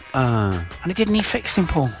fixed it, and it didn't need fixing,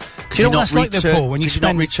 Paul. Do you know what that's like, though, Paul? When you could you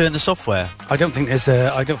not return the software? I don't think there's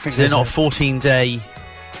a. I don't think Is there not a 14-day?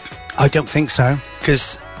 I don't think so.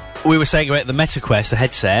 Because we were saying about the MetaQuest, the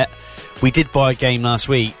headset. We did buy a game last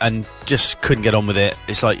week and just couldn't get on with it.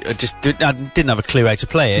 It's like I didn't have a clue how to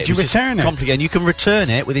play it. Did you return it? Complicated. And you can return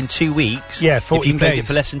it within 2 weeks. Yeah, 14 if you played days. it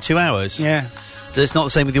for less than 2 hours. Yeah. So it's not the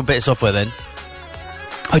same with your bit of software then.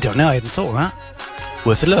 I don't know. I hadn't thought of that.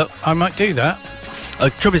 Worth a look. I might do that.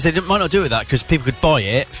 Trouble is, they might not do it that because people could buy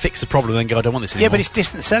it, fix the problem, and go, I don't want this anymore. Yeah, but it's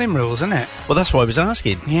distant selling rules, isn't it? Well, that's why I was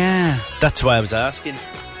asking. Yeah. That's why I was asking.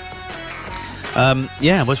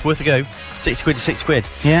 Yeah, well, it's worth a go. 60 quid to 60 quid.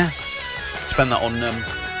 Yeah. Spend that on,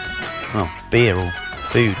 beer or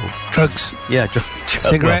food or... Drugs. Yeah,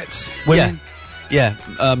 Cigarettes. Women. Yeah.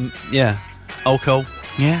 Yeah. Alcohol.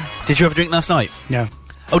 Yeah. Did you have a drink last night? No.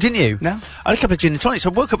 Oh, didn't you? No. I had a couple of gin and tonics. I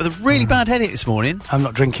woke up with a really bad headache this morning. I'm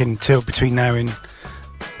not drinking till between now and,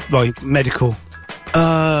 medical.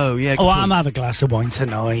 Oh, yeah. Oh, I'm have a glass of wine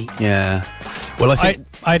tonight. Yeah. Well, I think...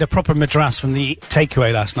 I had a proper madras from the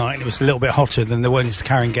takeaway last night, and it was a little bit hotter than the ones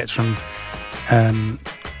Karen gets from,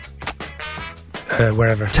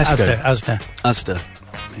 wherever. Tesco. Asda.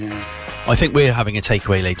 Yeah. I think we're having a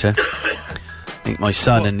takeaway later. I think my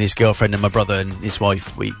son and his girlfriend and my brother and his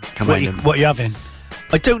wife, we come round and... What are you having?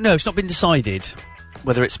 I don't know. It's not been decided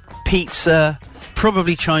whether it's pizza,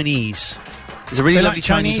 probably Chinese. There's a really They lovely like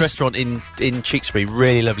Chinese Chinese? restaurant in Tewkesbury.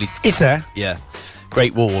 Really lovely. Is there? Yeah.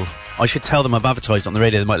 Great Wall. I should tell them I've advertised on the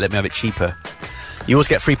radio. They might let me have it cheaper. You always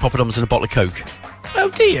get free poppadoms and a bottle of Coke. Oh,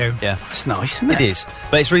 do you? Yeah. That's nice, isn't it? It is.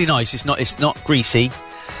 But it's really nice. It's not greasy.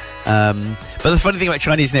 But the funny thing about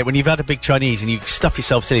Chinese, isn't it? When you've had a big Chinese and you stuff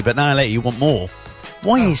yourself silly, but now later you want more.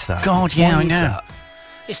 Why is that? God, yeah, Why I is know. that?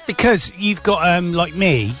 It's because you've got, like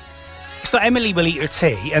me, it's like Emily will eat her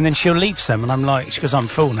tea, and then she'll leave some, and I'm like, she goes, I'm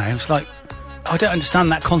full now. It's like, I don't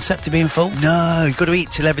understand that concept of being full. No, you've got to eat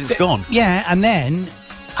till everything's gone. Yeah, and then,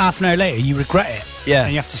 half an hour later, you regret it. Yeah.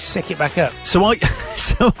 And you have to sick it back up. So I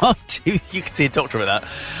do. You can see a doctor with that.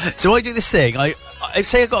 So I do this thing. I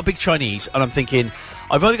say I've got a big Chinese, and I'm thinking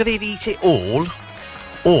I've either got to eat it all,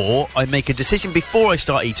 or I make a decision before I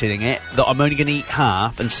start eating it that I'm only going to eat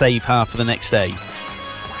half and save half for the next day.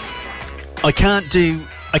 I can't eat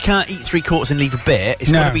 3/4 and leave a bit.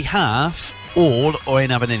 It's got to be half, all, or I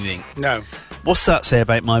ain't having anything. No. What's that say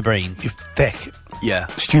about my brain? You're thick. Yeah.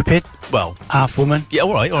 Stupid. Well. Half woman. Yeah,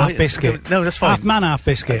 all right. Half biscuit. No, that's fine. Half man, half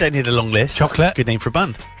biscuit. I don't need a long list. Chocolate. Good name for a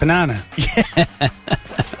band. Banana.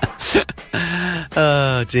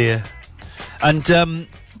 Oh, dear. And,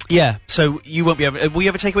 yeah, so you won't be able... will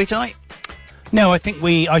you have a takeaway tonight? No, I think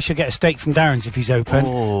I should get a steak from Darren's if he's open.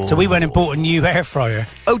 Oh. So we went and bought a new air fryer.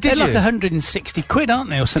 Oh, did They're you? like 160 quid, aren't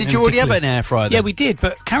they, or something? Did you already have ridiculous. an air fryer then? Yeah, we did,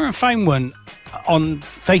 but Karen found one on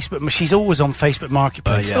Facebook. She's always on Facebook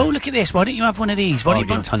Marketplace. Yeah. Oh, look at this. Why don't you have one of these? Why don't you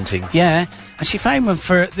Bargain hunting. Yeah, and she found one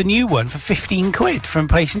the new one for 15 quid from a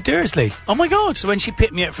place in Dursley. Oh, my God. So when she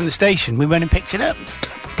picked me up from the station, we went and picked it up.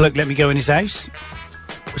 Bloke let me go in his house,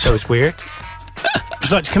 which was weird. Would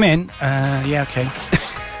you like to come in? Yeah, okay.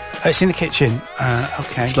 It's in the kitchen.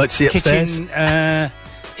 Okay. Would you like to see upstairs? Kitchen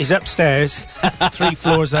is upstairs, 3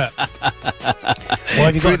 floors up. Why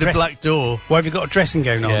have you Through got the black door. Why have you got a dressing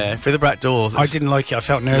gown on? Yeah, through the back door. I didn't like it. I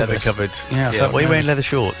felt nervous. Leather covered. Yeah, I felt Why are you wearing nervous. leather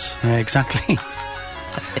shorts? Yeah, exactly.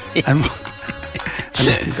 and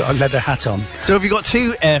you've got a leather hat on. So have you got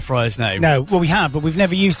 2 air fryers now? No, well, we have, but we've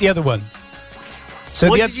never used the other one. So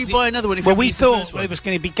Why the did you buy another one if well, you we used the thought first one? there was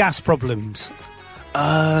going to be gas problems.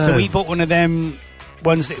 So we bought one of them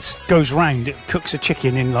ones that goes round. It cooks a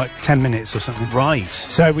chicken in like 10 minutes or something. Right.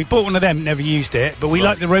 So we bought one of them, never used it, but we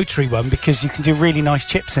like the rotary one because you can do really nice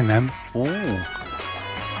chips in them. Ooh.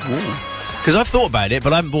 Because I've thought about it,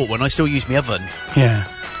 but I haven't bought one. I still use my oven. Yeah.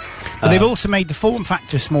 But they've also made the form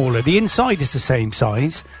factor smaller. The inside is the same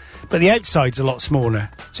size, but the outside's a lot smaller,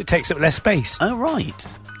 so it takes up less space. Oh, right.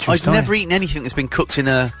 True I've story. never eaten anything that's been cooked in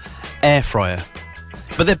a air fryer.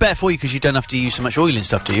 But they're better for you because you don't have to use so much oil and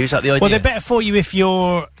stuff, do you? Is that the idea? Well, they're better for you if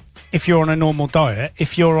you're on a normal diet.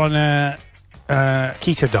 If you're on a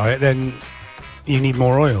keto diet, then you need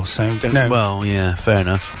more oil. So no, Well, yeah, fair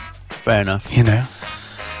enough. Fair enough. you know,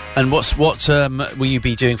 And what will you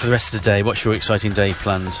be doing for the rest of the day? What's your exciting day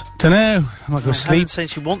planned? don't know. I might go sleep. Helen said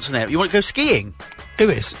she wants an air. You want to go skiing? Who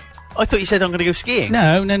is? I thought you said I'm going to go skiing.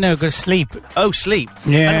 No, go to sleep. Oh, sleep.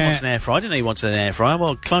 Yeah. I don't want an air fryer. I didn't know you wanted an air fryer.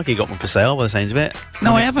 Well, Clarky got one for sale by the sounds of it.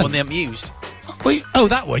 No, One I haven't. One they haven't used. Oh,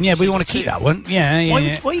 that one. Yeah, we want to keep that one. Yeah,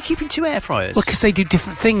 yeah. Why are you keeping two air fryers? Well, because they do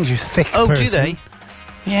different things. You thick. Oh, person. do they?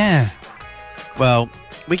 Yeah. Well,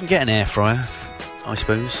 we can get an air fryer, I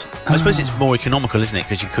suppose. I suppose it's more economical, isn't it?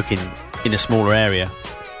 Because you cook in a smaller area.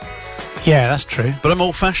 Yeah, that's true. But I'm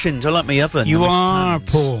old-fashioned. I like my oven. You I like are,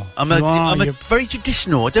 pans. Paul. I'm You are. a You're- very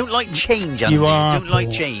traditional. I don't like change, Andy. You are. I don't like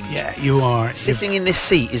Paul. change. Yeah, you are. Sitting in this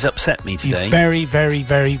seat has upset me You're today. very, very,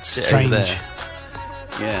 very Sit over strange. there.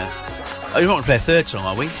 Yeah. Oh, you want to play a third song,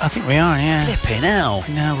 are we? I think we are. Yeah. Flipping hell.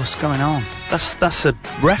 No, what's going on? That's a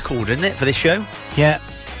record, isn't it, for this show? Yeah,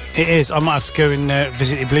 it is. I might have to go and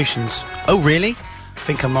visit the Ablutions. Oh, really? I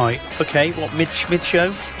think I might. Okay, what,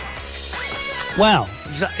 mid-show? Well,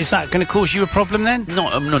 is that going to cause you a problem then?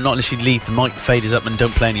 Not unless you leave the mic faders up and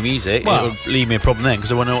don't play any music. Well- It would leave me a problem then,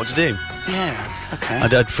 because I won't know what to do. Yeah. Okay.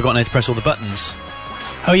 I'd forgotten how to press all the buttons.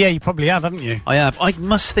 Oh yeah, you probably have, haven't you? I have. I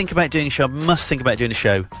must think about doing a show.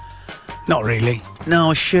 Not really.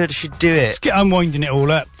 No, I should do it. I'm winding it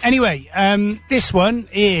all up. Anyway, this one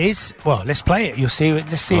is let's play it. You'll see.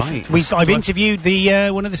 Let's see Right. if I've interviewed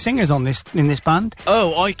the one of the singers in this band.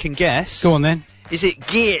 Oh, I can guess. Go on then. Is it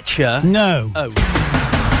Geertje? No. Oh. Is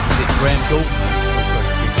it Graham Dalton?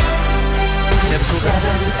 Never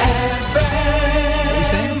called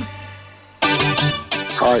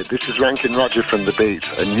Hi, this is Rankin Roger from The Beat,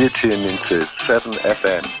 and you're tuned into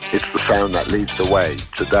 7FM. It's the sound that leads the way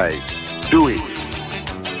today. Do it.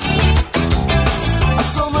 I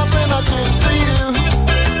saw my friend I cheered for you.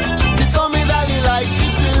 He told me that he liked you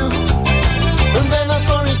too. And then I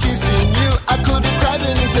saw him kissing you. I could have cried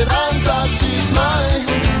when he said, Anta, she's mine.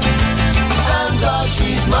 Anta,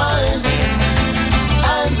 she's mine.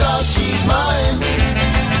 Anta, she's mine.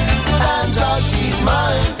 Anta, she's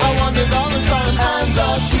mine. I wondered all the time. Anta,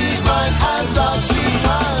 she's mine. Anta, she's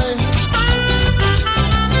mine.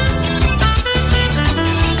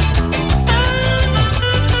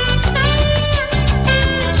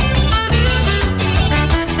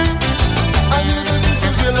 I knew that this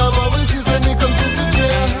was your love overseas when it comes to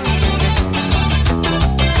Sophia.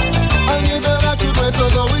 I knew that I could wait,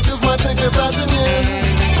 although it just might take 1,000 years.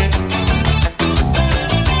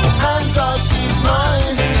 Anta, she's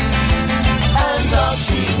mine. Anta,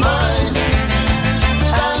 she's mine.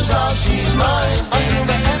 Anta, she's mine. Until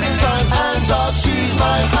the end of time. Anta, she's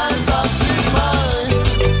mine. Anta, she's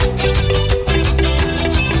mine.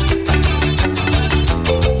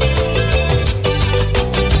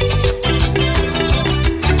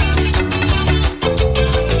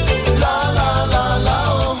 La la la la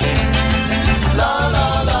oh. La la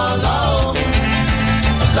la la oh.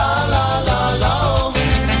 La la la la oh.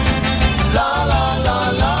 La la la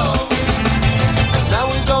la oh. Now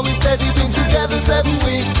we're going steady, been together 7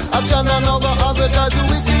 weeks. I turn on all the other guys who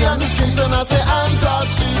we see on the streets, and I say, Anta,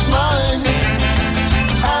 she's mine.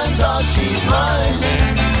 Anta, she's mine.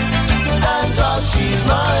 Anta, she's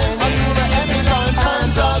mine. Until the end of time.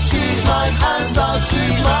 Anta, she's mine. Anta,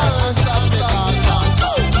 she's mine.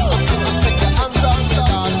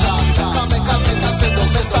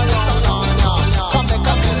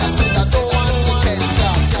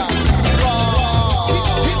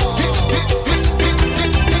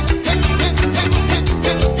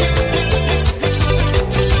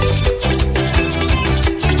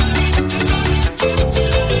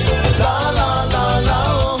 La la la la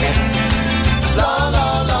oh. La la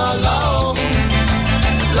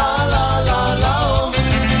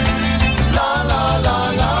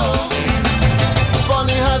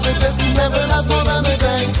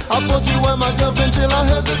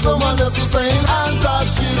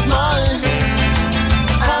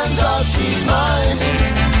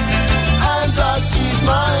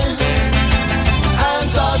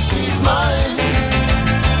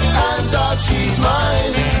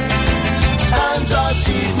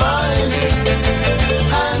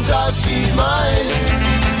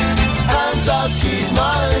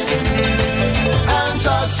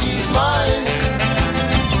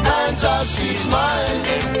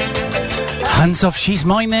mine. Hands off, she's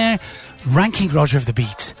mine there. Ranking Roger of the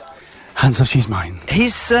Beat. Hands off, she's mine.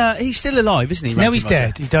 He's still alive, isn't he? No, Ranking he's Roger?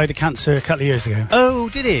 dead. He died of cancer a couple of years ago. Oh,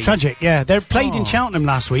 did he? Tragic, yeah. They played in Oh. Cheltenham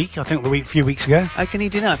last week, I think a few weeks ago. How can he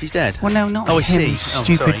do that if he's dead? Well, no, not Oh, I him, see. Oh,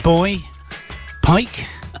 stupid sorry. boy. Pike.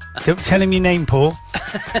 Don't tell him your name, Paul.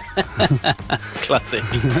 Classic.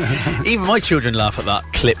 Even my children laugh at that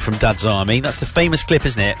clip from Dad's Army. That's the famous clip,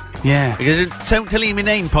 isn't it? Yeah. Because don't tell him your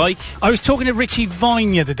name, Pike. I was talking to Richie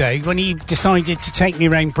Vine the other day when he decided to take me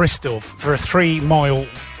around Bristol for a 3-mile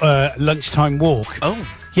lunchtime walk. Oh.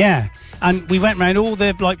 Yeah, and we went round all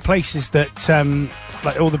the places that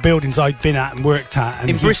like all the buildings I'd been at and worked at. And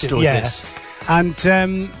In he Bristol, did- is yeah. this?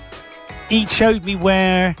 And he showed me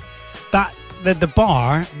where the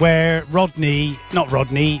bar where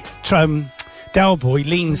Delboy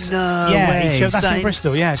leans. No yeah, way. he showed that's Is that in in-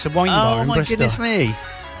 Bristol. Yeah, it's a wine bar Oh, in my Bristol. goodness me.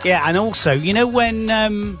 Yeah, and also, you know when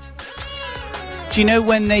do you know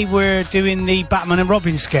when they were doing the Batman and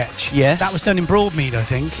Robin sketch? Yes. That was done in Broadmead, I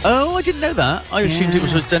think. Oh, I didn't know that. I assumed it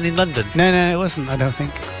was done in London. No, it wasn't, I don't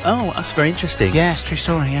think. Oh, that's very interesting. Yeah, it's a true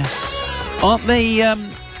story, yeah. Aren't they,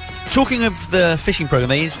 talking of the fishing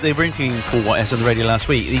programme, they were interviewing Paul Whitehouse on the radio last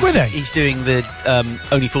week. Were they? He's doing the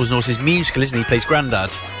Only Fools and Horses musical, isn't he? He plays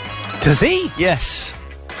Grandad. Does he? Yes.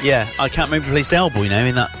 Yeah, I can't remember who plays Delboy now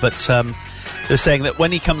in that, but they were saying that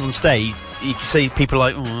when he comes on stage, you can see people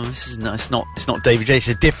like, oh, this is not, it's not David J. It's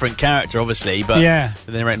a different character, obviously, but Yeah.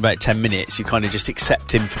 then around about 10 minutes, you kind of just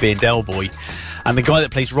accept him for being Delboy. And the guy that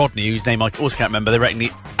plays Rodney, whose name I also can't remember, they reckon he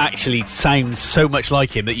actually sounds so much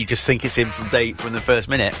like him that you just think it's him from the first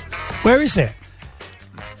minute. Where is it?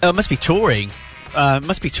 It must be touring.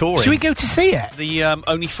 Must be touring. Should we go to see it? The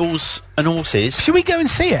Only Fools and Horses. Should we go and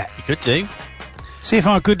see it? You could do. See if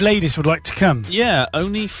our good ladies would like to come. Yeah,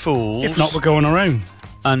 Only Fools. If not, we'll go on our own.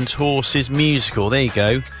 And Horses musical. There you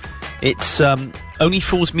go. It's Only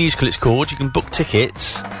Fools musical. It's called. You can book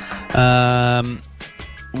tickets.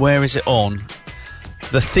 Where is it on?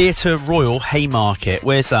 The Theatre Royal Haymarket.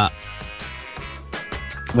 Where's that?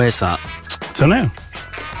 Don't know.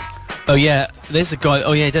 Oh yeah, there's the guy.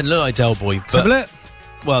 Oh yeah, he doesn't look like Delboy. Let's have a look.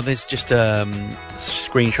 Well, there's just a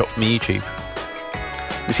screenshot from YouTube.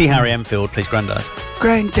 You see Harry Enfield plays Grandad.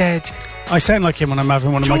 Granddad. I sound like him when I'm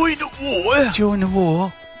having one of my... the war. Join the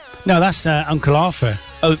war. No, that's Uncle Arthur.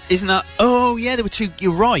 Oh, isn't that? Oh yeah, there were two.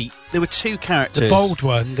 You're right. There were two characters. The bold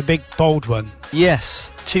one, the big bold one.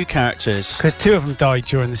 Yes, two characters. Because two of them died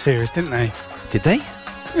during the series, didn't they? Did they?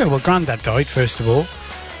 Yeah, well, Grandad died, first of all.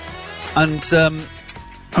 And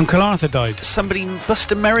Uncle Arthur died. somebody,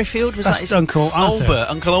 Buster Merrifield, was That's that his Uncle Arthur.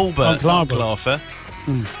 Uncle Albert. Uncle Arthur.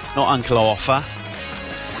 Not Uncle Arthur.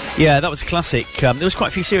 Yeah, that was a classic. There was quite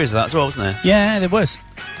a few series of that as well, wasn't there? Yeah, there was.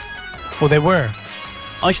 Well, there were.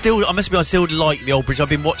 I still like the old bridge. I've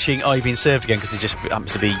been watching I've Been Served again because it just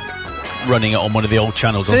happens to be running it on one of the old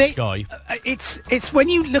channels on Sky. It's when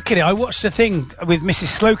you look at it. I watched a thing with Mrs.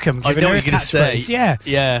 Slocum I giving know her what you're gonna catchphrase. say. Yeah,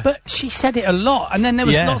 Yeah. But she said it a lot, and then there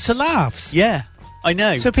was Yeah. lots of laughs. Yeah, I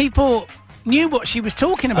know. So people knew what she was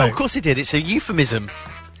talking Oh, about. of course they did. It's a euphemism.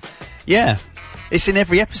 Yeah. It's in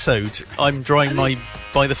every episode. I'm drying my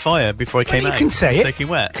by the fire before I came you out. can say it Soaking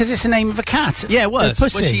wet. because it's the name of a cat. Yeah, it was. A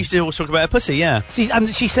pussy. Well, she used to always talk about a pussy, yeah.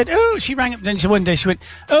 And she said, "Oh," she rang up. Then one day she went,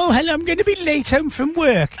 "Oh, hello, I'm going to be late home from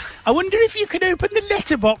work. I wonder if you could open the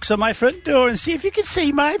letterbox on my front door and see if you can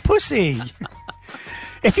see my pussy.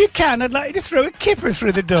 If you can, I'd like you to throw a kipper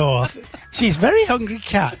through the door. She's a very hungry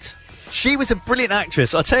cat." She was a brilliant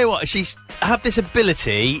actress. I'll tell you what, she had this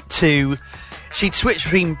ability to... She'd switch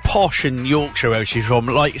between posh and Yorkshire, where she's from,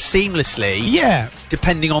 like, seamlessly. Yeah.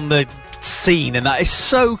 Depending on the scene, and that is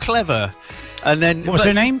so clever. And then... What was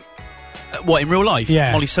her name? What, in real life?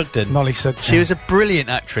 Yeah. Molly Sugden. Molly Sugden. She was a brilliant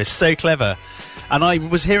actress, so clever. And I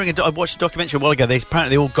was hearing, I watched a documentary a while ago, apparently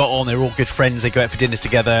they all got on, they were all good friends, they go out for dinner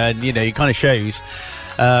together, and, you know, it kind of shows.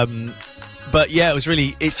 But yeah,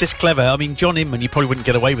 it's just clever. I mean, John Inman, you probably wouldn't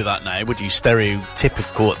get away with that now, would you?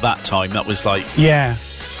 Stereotypical at that time. That was like, Yeah.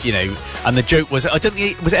 you know, and the joke was, I don't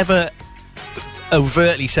think it was ever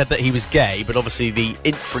overtly said that he was gay, but obviously the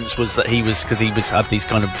inference was that he was, because he had these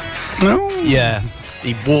kind of, No. yeah,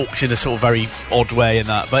 he walked in a sort of very odd way and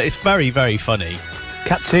that, but it's very, very funny.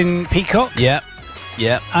 Captain Peacock. Yeah,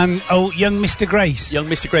 yeah. And young Mr. Grace. Young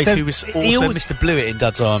Mr. Grace, So who was he also always- Mr. Blewett in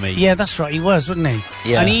Dad's Army. Yeah, that's right. He was, wasn't he?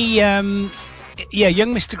 Yeah. And he,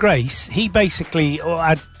 young Mr. Grace. He basically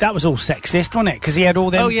that was all sexist, wasn't it? Because he had all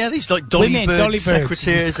them. Oh yeah, these like Dolly women, Bird Dolly Birds, he used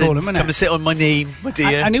secretaries to call and them, innit? come and sit on my knee, my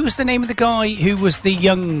dear. And who was the name of the guy who was the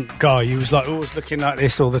young guy who was like always looking like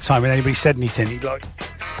this all the time? When anybody said anything, he'd like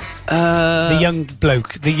The young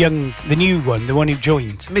bloke, the new one, the one who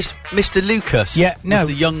joined. Mr. Lucas. Yeah, no. Was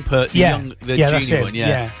the young the that's junior it, one.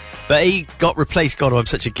 Yeah. But he got replaced. God, I'm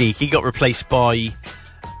such a geek. He got replaced by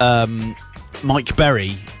Mike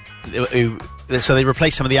Berry. So they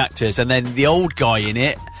replaced some of the actors, and then the old guy in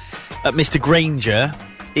it, Mr. Granger,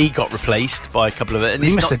 he got replaced by a couple of it. And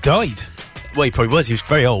He must have died. Well, he probably was. He was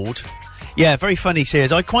very old. Yeah, very funny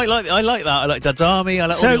series. I quite like. I like that. I like Dad's Army. I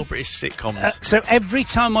like all the old British sitcoms. So every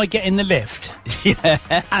time I get in the lift,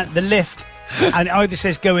 at the lift, and it either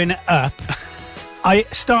says going up, I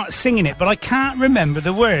start singing it, but I can't remember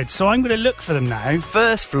the words. So I'm going to look for them now.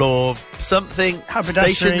 First floor, something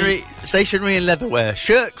haberdashery, stationery and leatherware,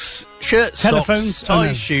 shirts, telephones, socks,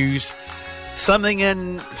 ties, shoes, something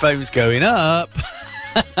and phones going up.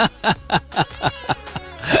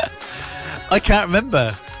 I can't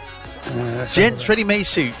remember. Gents ready-made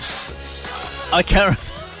suits. I can't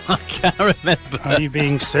remember. Are you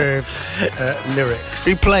being served lyrics?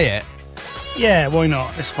 You play it. Yeah, why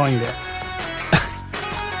not? Let's find it.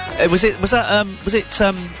 Was it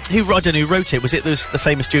who I don't know who wrote it? Was it the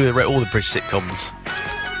famous duo that wrote all the British sitcoms?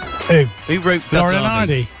 Who wrote Dad's Laurel and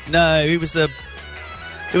Army? Hardy? No, who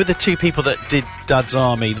were the two people that did Dad's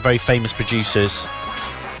Army, the very famous producers?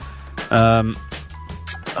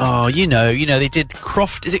 You know, they did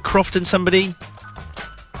Croft. Is it Croft and somebody?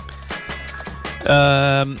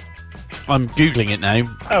 I'm googling it now.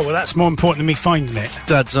 Oh well, that's more important than me finding it.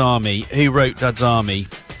 Dad's Army. Who wrote Dad's Army?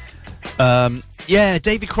 Yeah,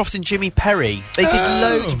 David Croft and Jimmy Perry. They did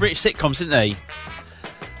loads of British sitcoms, didn't they?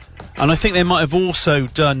 And I think they might have also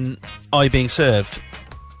done I Being Served.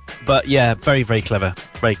 But yeah, very, very clever.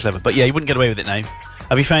 Very clever. But yeah, you wouldn't get away with it now.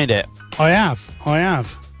 Have you found it? I have.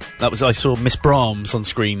 I saw Miss Brahms on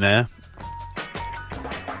screen there.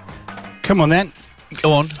 Come on then.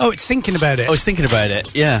 Go on. Oh, it's thinking about it. Oh, it's thinking about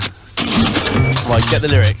it, yeah. Right, get the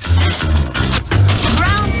lyrics.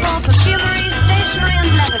 Ground floor perfumery, stationery and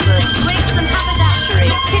leather goods, wigs and haberdashery,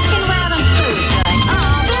 kitchenware and food going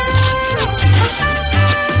on.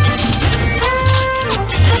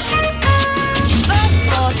 First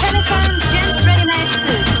floor, telephones, gents ready-made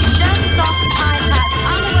suits, shirts, socks, ties, hats,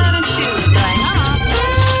 underwear and shoes going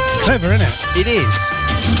on. Clever, isn't it? It is.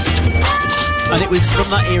 And it was from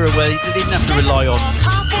that era where they didn't have to rely on...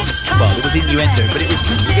 Well, it was innuendo, but it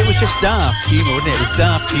was just daft humour, wasn't it? It was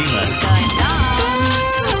daft humour.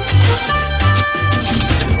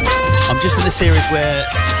 I'm just in the series where...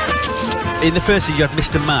 In the first series you had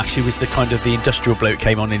Mr. Mash, who was the kind of the industrial bloke,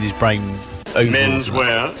 came on in his brown overalls.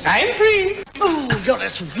 Menswear. I'm free. Oh, you're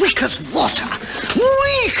as weak as water.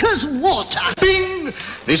 Weak as water. Bing!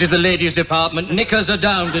 This is the ladies' department. Knickers are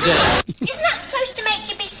down today. Isn't that supposed to make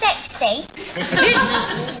you be sexy?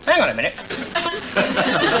 Hang on a minute.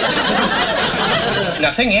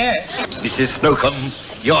 Nothing here. Mrs. Slocum,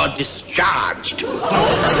 you're discharged.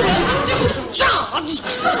 Discharged?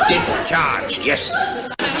 Discharged, yes.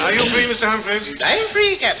 Are you free, Mr. Humphreys? I'm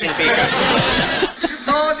free, Captain Baker. Good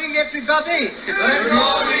morning, everybody. Good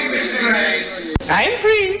morning, Mr. Grace. I'm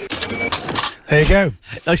free. There you go.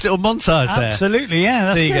 Nice little montage there. Absolutely, yeah,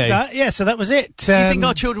 that's There you good. go. That. Yeah, so that was it. Do you think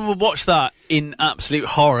our children will watch that in absolute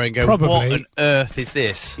horror and go, Probably. what on earth is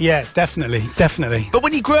this? Yeah, definitely. But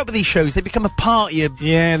when you grow up with these shows, they become a part of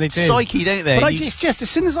your they do. psyche, don't they? But just as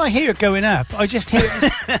soon as I hear it going up, I just hear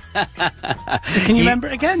it. Can you remember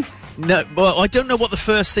it again? No, well, I don't know what the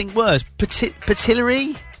first thing was.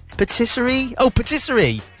 Patisserie? Oh,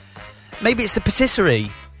 patisserie. Maybe it's the patisserie.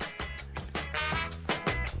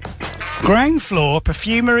 Ground floor,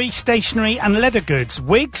 perfumery, stationery and leather goods,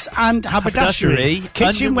 wigs and haberdashery,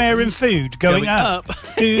 kitchenware and food going up.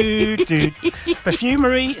 Dude.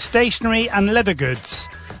 Perfumery, stationery and leather goods,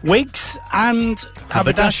 wigs and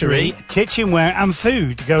haberdashery, kitchenware and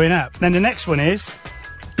food going up. Then the next one is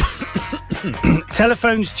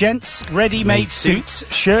telephones, gents, ready-made suits,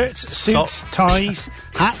 shirts, suits, ties,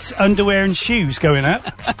 hats, underwear and shoes going up.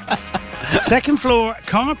 Second floor,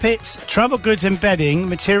 carpets, travel goods and bedding,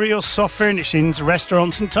 materials, soft furnishings,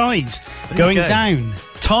 restaurants and ties going down.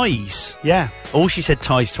 Ties? Yeah. Oh, she said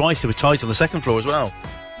ties twice. There were ties on the second floor as well.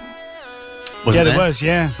 There was,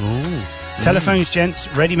 yeah. Ooh. Telephones, gents,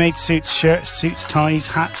 ready-made suits, shirts, suits, ties,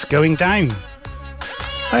 hats going down.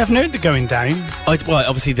 I have heard the going down. Well,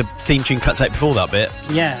 obviously the theme tune cuts out before that bit.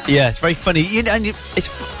 Yeah. Yeah, it's very funny. We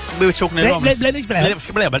were talking earlier on.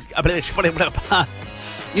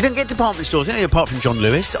 You don't get department stores, apart from John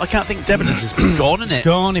Lewis. I can't think Debenhams has been gone, isn't it? It's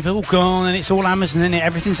gone, it's all gone, and it's all Amazon, isn't it?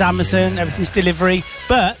 Everything's Amazon, everything's delivery.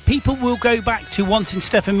 But people will go back to wanting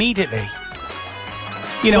stuff immediately.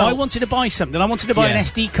 I wanted to buy something. I wanted to buy an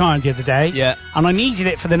SD card the other day. Yeah. And I needed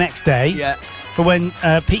it for the next day. Yeah. for when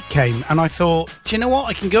Pete came, and I thought, do you know what?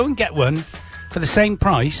 I can go and get one for the same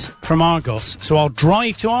price from Argos. So I'll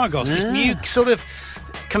drive to Argos. This new sort of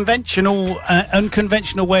conventional,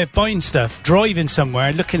 unconventional way of buying stuff. Driving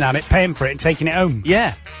somewhere, looking at it, paying for it, and taking it home.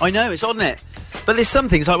 Yeah, I know, it's on it. But there's some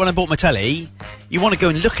things, like when I bought my telly, you want to go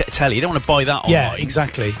and look at a telly, you don't want to buy that online. Yeah,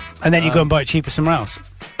 exactly. And then you go and buy it cheaper somewhere else.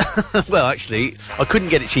 Well, actually, I couldn't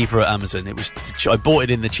get it cheaper at Amazon. I bought it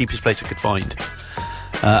in the cheapest place I could find.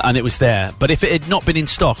 And it was there. But if it had not been in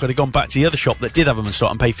stock, I'd have gone back to the other shop that did have them in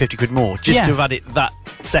stock and paid 50 quid more, just to have had it that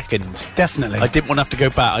second. Definitely. I didn't want to have to go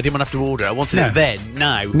back. I didn't want to have to order. I wanted it then,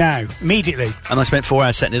 now. Now, immediately. And I spent 4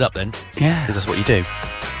 hours setting it up then. Yeah. Because that's what you do.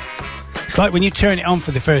 It's like when you turn it on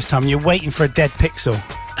for the first time, you're waiting for a dead pixel.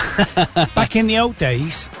 Back in the old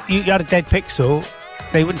days, you had a dead pixel,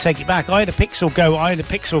 they wouldn't take it back. I had a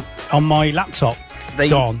pixel on my laptop.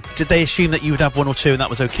 Gone. Did they assume that you would have one or two and that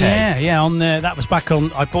was okay? Yeah. That was back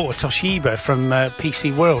on. I bought a Toshiba from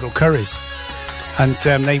PC World or Curry's, and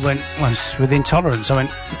they went with intolerance. I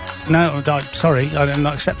went, no, sorry, I'm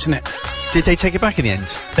not accepting it. Did they take it back in the end?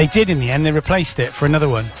 They did in the end. They replaced it for another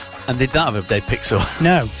one. And did that have a dead pixel?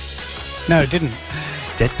 No, it didn't.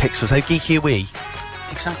 Dead pixels. How geeky are we?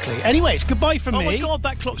 Exactly. Anyway, it's goodbye from me. Oh my God,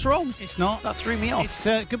 that clock's wrong. It's not. That threw me off.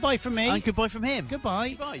 It's goodbye from me. And goodbye from him. Goodbye.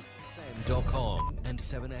 Goodbye. .com and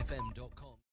 7fm.com.